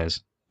know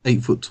bears.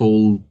 8 foot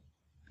tall,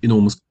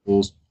 enormous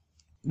claws.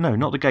 No,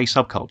 not the gay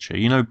subculture.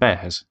 You know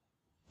bears.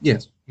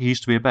 Yes. He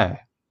used to be a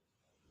bear.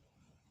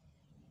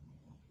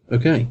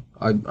 Okay.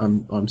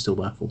 I'm still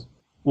baffled.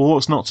 Well,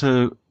 what's not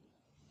to...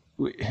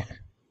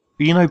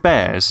 You know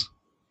bears?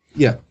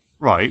 Yeah.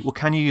 Right, well,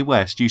 Kanye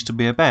West used to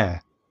be a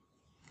bear.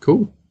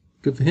 Cool.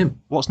 Good for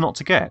him. What's not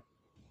to get?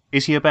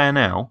 Is he a bear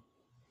now?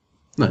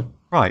 No.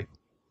 Right.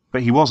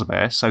 But he was a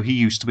bear, so he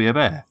used to be a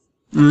bear.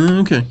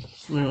 Okay.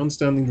 Well,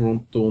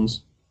 understanding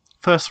dawns.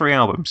 First 3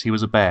 albums, he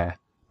was a bear,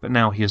 but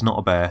now he is not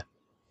a bear.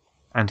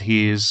 And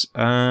he is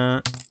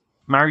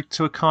married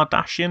to a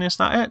Kardashian, is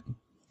that it?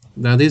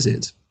 That is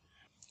it.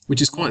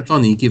 Which is quite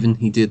funny, given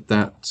he did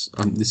that...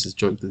 this is a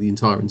joke that the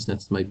entire internet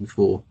has made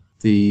before.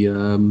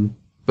 The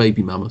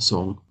Baby Mama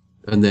song.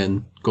 And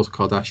then got a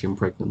Kardashian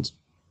pregnant.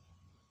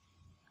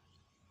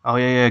 Oh,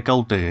 yeah,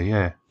 Gold Digger,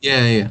 yeah.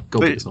 Yeah,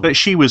 Gold Digger song. But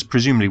she was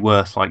presumably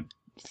worth,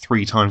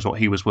 3 times what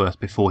he was worth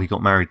before he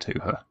got married to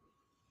her.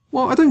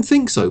 Well, I don't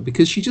think so,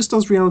 because she just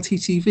does reality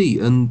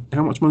TV, and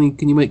how much money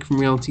can you make from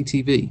reality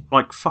TV?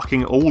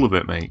 Fucking all of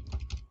it, mate.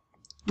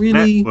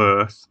 Really? Net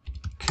worth,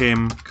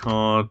 Kim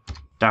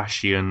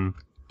Kardashian.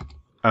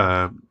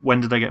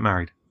 When did they get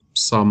married?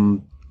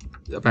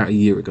 About a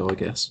year ago, I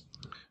guess.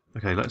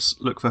 Okay, let's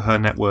look for her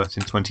net worth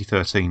in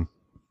 2013.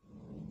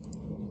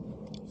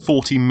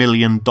 $40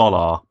 million.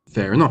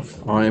 Fair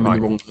enough. I am in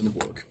the wrong line of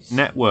work.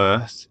 Net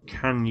worth,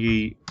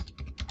 Kanye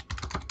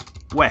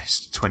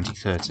West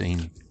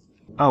 2013.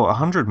 Oh,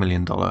 $100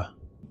 million.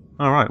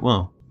 Alright,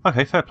 well.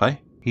 Okay, fair play.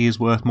 He is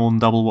worth more than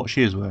double what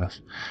she is worth.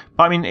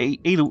 But I mean,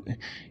 either...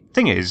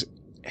 Thing is,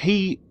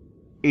 he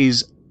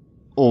is...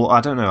 Or,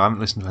 I don't know, I haven't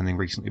listened to anything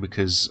recently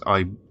because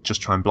I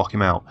just try and block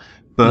him out.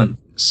 But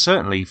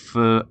certainly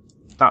for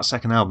that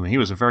second album, he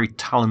was a very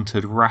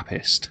talented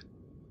rappist.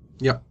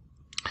 Yeah.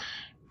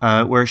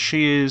 Whereas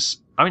she is...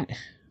 I mean,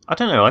 I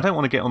don't know, I don't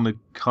want to get on the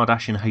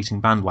Kardashian-hating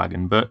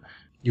bandwagon, but...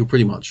 You're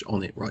pretty much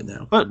on it right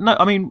now. But no,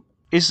 I mean...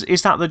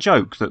 Is that the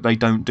joke, that they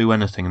don't do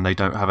anything and they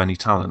don't have any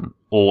talent?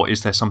 Or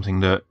is there something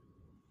that...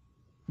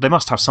 They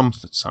must have some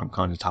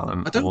kind of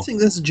talent. I don't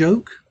think there's a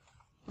joke.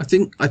 I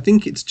think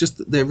it's just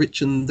that they're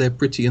rich and they're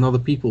pretty and other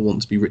people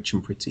want to be rich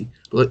and pretty.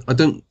 But I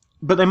don't...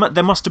 But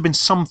there must have been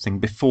something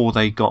before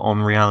they got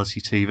on reality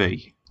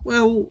TV.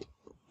 Well,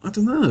 I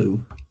don't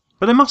know.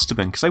 But there must have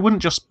been, because they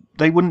wouldn't just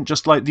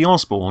like the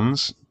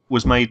Osbournes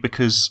was made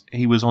because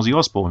he was Ozzy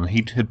Osbourne.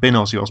 He had been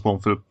Ozzy Osbourne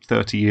for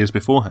 30 years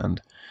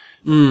beforehand.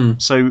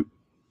 So...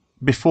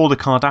 Before the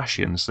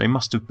Kardashians, they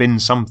must have been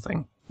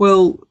something.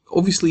 Well,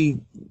 obviously,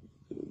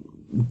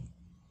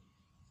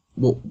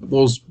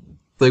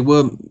 they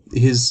were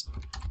his...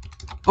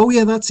 Oh,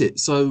 yeah, that's it.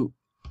 So,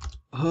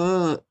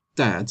 her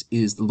dad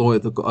is the lawyer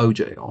that got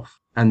OJ off,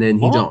 and then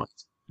he died.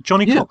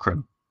 Johnny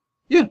Cochran?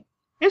 Yeah.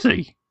 Is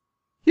he?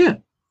 Yeah.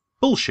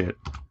 Bullshit.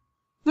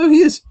 No,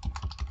 he is.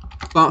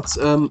 But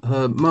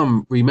her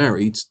mum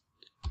remarried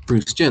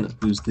Bruce Jenner,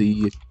 who's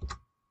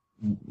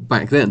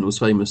back then was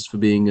famous for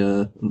being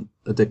an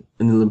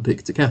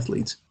Olympic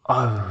decathlete.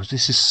 Oh,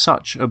 this is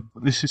such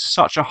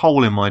a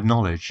hole in my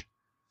knowledge.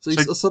 So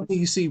suddenly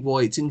you see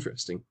why it's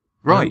interesting.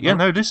 Right,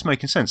 no, this is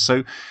making sense.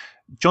 So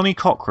Johnny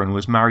Cochran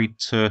was married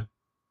to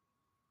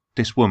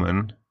this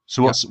woman.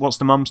 So what's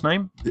the mum's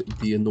name?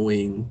 The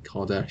annoying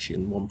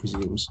Kardashian, one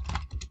presumes.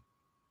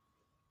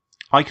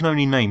 I can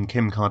only name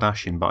Kim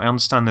Kardashian, but I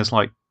understand there's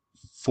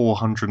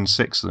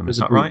 406 of them, is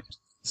that right?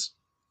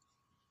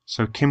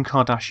 So Kim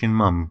Kardashian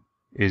mum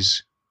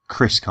is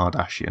Kris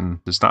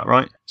Kardashian, is that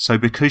right? So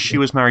because she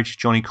was married to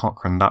Johnny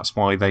Cochran, that's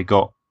why they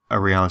got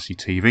a reality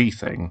TV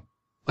thing.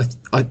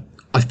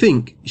 I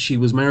think she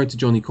was married to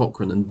Johnny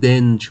Cochran and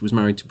then she was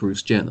married to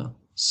Bruce Jenner.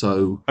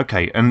 So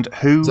okay, and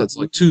who? So that's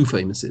two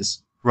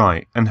famouses.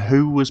 Right, and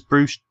who is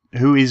Bruce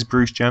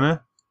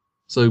Jenner?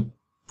 So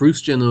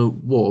Bruce Jenner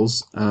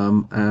was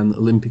an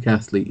Olympic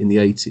athlete in the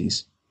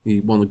 80s. He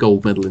won a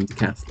gold medal in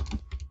decathlon.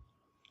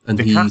 And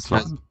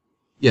Decathlon?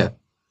 Yeah.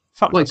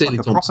 Fuck, Like that's Daley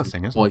like a proper Thompson,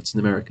 thing, isn't it? white and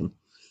American.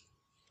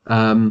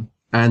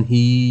 And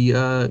he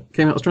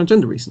came out as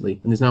transgender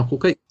recently and is now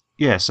called Kate.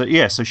 So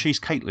she's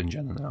Caitlyn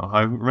Jenner now.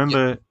 I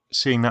remember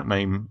seeing that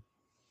name,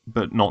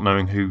 but not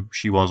knowing who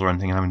she was or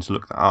anything, and having to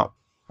look that up.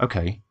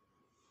 Okay.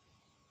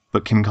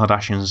 But Kim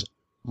Kardashian's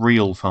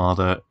real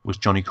father was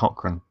Johnny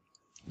Cochran.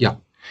 Yeah.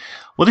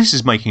 Well, this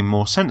is making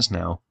more sense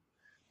now.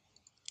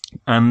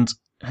 And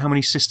how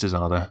many sisters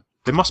are there?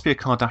 There must be a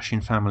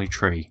Kardashian family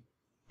tree.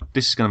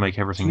 This is going to make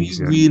everything Do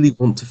easier. you really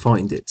want to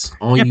find it?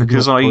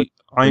 Because I'm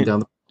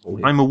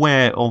I'm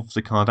aware of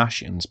the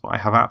Kardashians, but I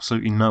have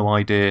absolutely no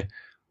idea.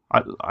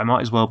 I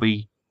might as well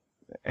be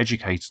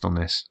educated on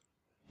this.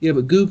 Yeah,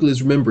 but Google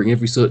is remembering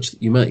every search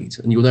that you made,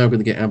 and you're now going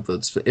to get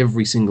adverts for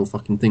every single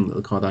fucking thing that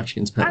the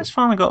Kardashians pay. That's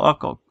fine. I've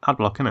got ad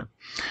block in it.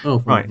 Oh,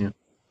 fine, Right. yeah.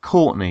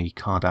 Kourtney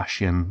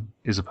Kardashian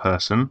is a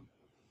person.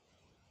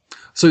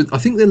 So I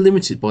think they're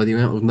limited by the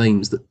amount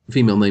of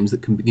female names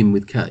that can begin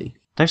with K.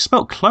 They've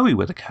spelt Chloe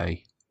with a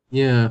K.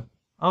 Yeah.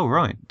 Oh,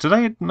 right. Do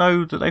they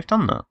know that they've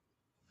done that?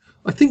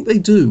 I think they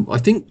do. I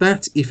think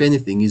that, if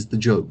anything, is the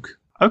joke.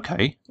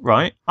 Okay,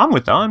 right. I'm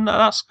with that.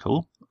 That's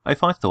cool.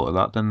 If I thought of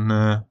that,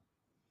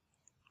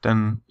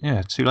 then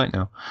yeah, too late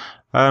now.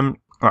 Right,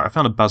 I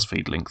found a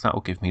BuzzFeed link. That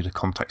will give me the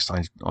context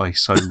I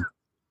so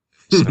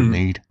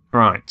need.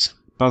 Right.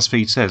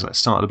 BuzzFeed says, let's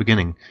start at the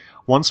beginning.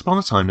 Once upon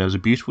a time, there was a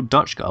beautiful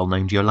Dutch girl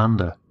named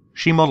Yolanda.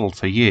 She modelled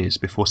for years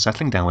before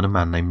settling down with a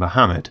man named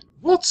Mohammed.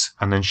 What?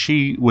 And then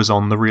she was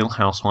on The Real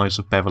Housewives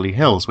of Beverly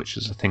Hills, which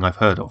is a thing I've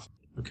heard of.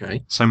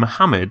 Okay. So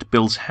Mohammed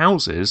builds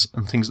houses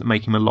and things that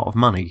make him a lot of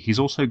money. He's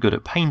also good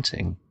at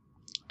painting.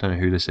 Don't know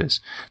who this is.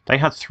 They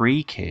had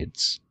 3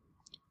 kids.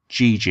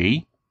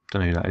 Gigi,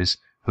 don't know who that is.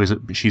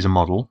 She's a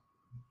model.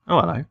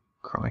 Oh, hello.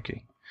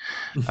 Crikey.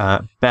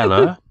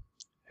 Bella,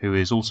 who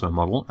is also a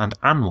model, and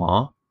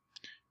Anwar,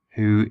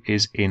 who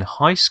is in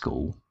high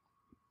school.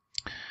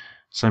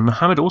 So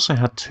Mohammed also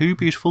had 2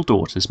 beautiful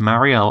daughters,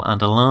 Marielle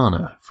and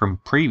Alana,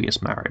 from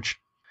previous marriage.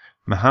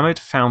 Mohammed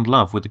found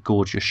love with the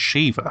gorgeous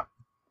Shiva.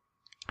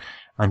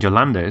 And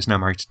Yolanda is now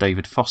married to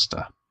David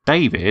Foster.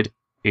 David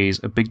is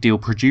a big deal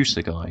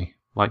producer guy,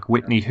 like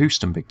Whitney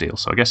Houston big deal.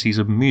 So I guess he's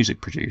a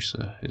music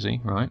producer, is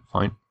he? Right,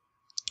 fine.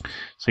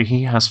 So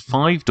he has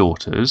 5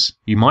 daughters.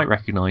 You might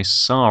recognise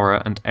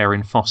Sarah and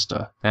Erin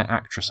Foster. They're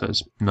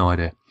actresses. No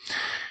idea.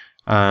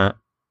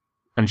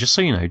 And just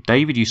so you know,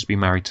 David used to be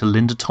married to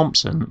Linda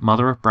Thompson,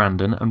 mother of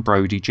Brandon and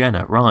Brody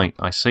Jenner. Right,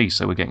 I see.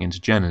 So we're getting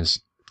into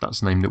Jenners.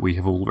 That's a name that we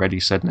have already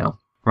said now.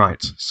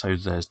 Right, so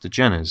there's the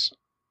Jenners.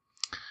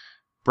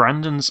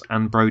 Brandon's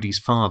and Brody's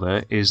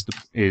father is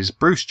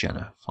Bruce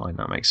Jenner. Fine,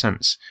 that makes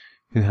sense.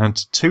 Who had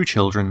 2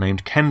 children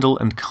named Kendall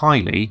and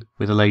Kylie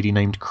with a lady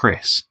named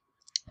Chris.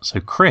 So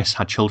Chris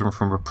had children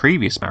from a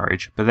previous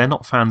marriage, but they're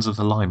not fans of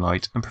the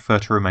limelight and prefer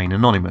to remain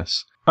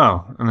anonymous.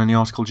 Oh, and then the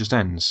article just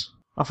ends.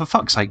 Oh, for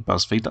fuck's sake,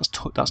 BuzzFeed,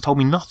 that's told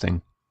me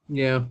nothing.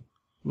 Yeah.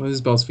 Well,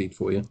 there's BuzzFeed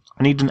for you.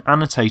 I need an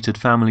annotated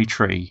family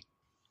tree,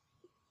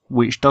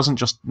 which doesn't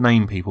just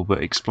name people,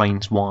 but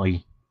explains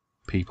why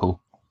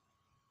people.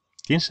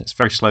 The internet's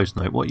very slow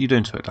tonight. What are you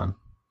doing to it, Dan?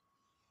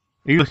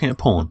 Are you looking at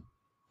porn?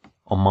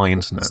 On my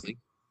internet?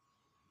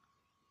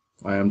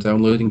 I am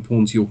downloading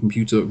porn to your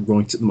computer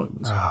right at the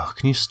moment. Oh,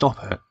 can you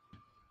stop it?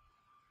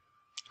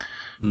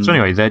 So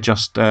anyway, they're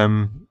just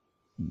a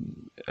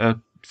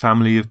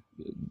family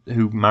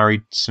who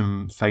married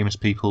some famous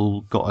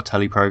people, got a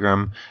telly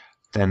program,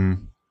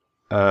 then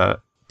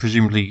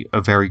presumably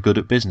are very good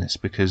at business,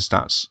 because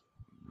that's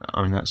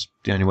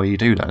the only way you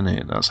do that, isn't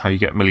it? That's how you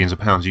get millions of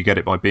pounds. You get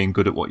it by being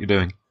good at what you're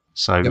doing.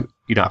 So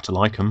you don't have to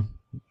like them,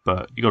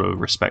 but you got to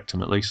respect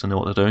them at least and know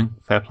what they're doing.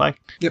 Fair play.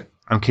 Yep.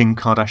 And Kim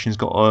Kardashian's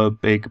got a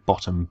big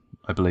bottom,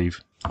 I believe.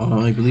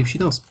 I believe she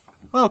does.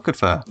 Well, good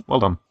for her. Well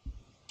done.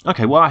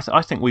 Okay, well,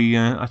 I think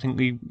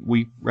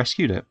we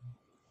rescued it.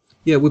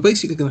 Yeah, we're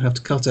basically going to have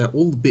to cut out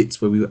all the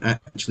bits where we were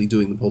actually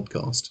doing the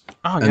podcast.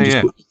 Oh, and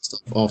just put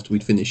stuff after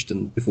we'd finished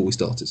and before we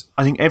started.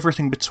 I think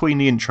everything between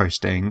the intro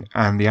sting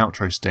and the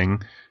outro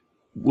sting,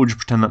 we'll just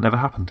pretend that never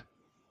happened.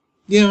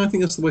 Yeah, I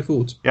think that's the way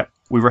forward. Yep,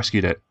 we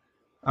rescued it.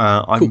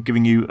 I'm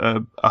giving you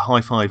a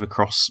high five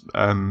across...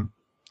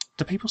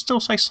 do people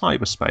still say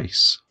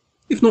cyberspace?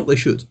 If not, they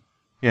should.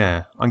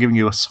 Yeah, I'm giving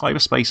you a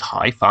cyberspace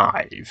high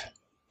five.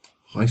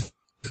 High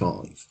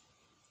five.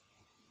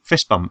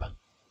 Fist bump.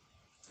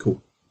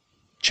 Cool.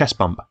 Chest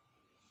bump.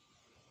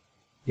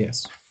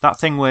 Yes. That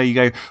thing where you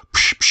go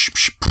psh, psh,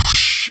 psh,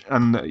 psh,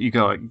 and you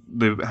go, like,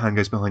 the hand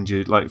goes behind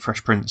you like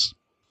Fresh Prince.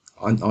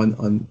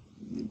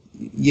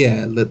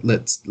 Yeah,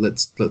 let's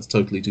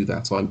totally do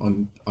that.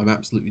 I'm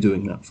absolutely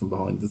doing that from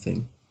behind the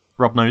thing.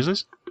 Rub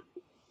noses?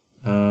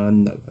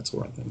 No, that's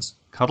all right, thanks.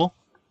 Cuddle?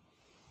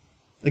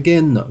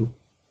 Again, no.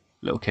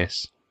 Little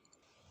kiss.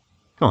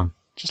 Come on,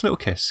 just a little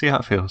kiss. See how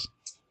it feels.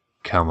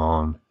 Come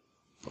on.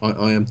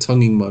 I am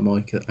tonguing my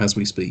mic as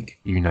we speak.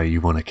 You know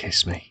you want to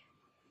kiss me.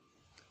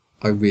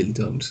 I really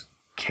don't.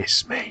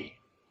 Kiss me.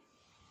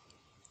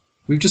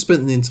 We've just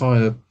spent the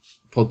entire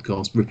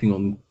podcast ripping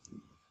on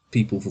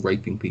people for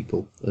raping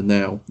people, and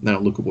now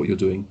look at what you're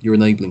doing. You're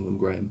enabling them,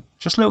 Graham.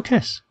 Just a little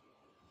kiss.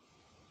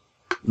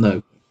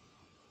 No.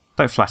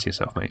 Don't flatter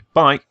yourself, mate.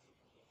 Bye.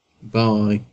 Bye.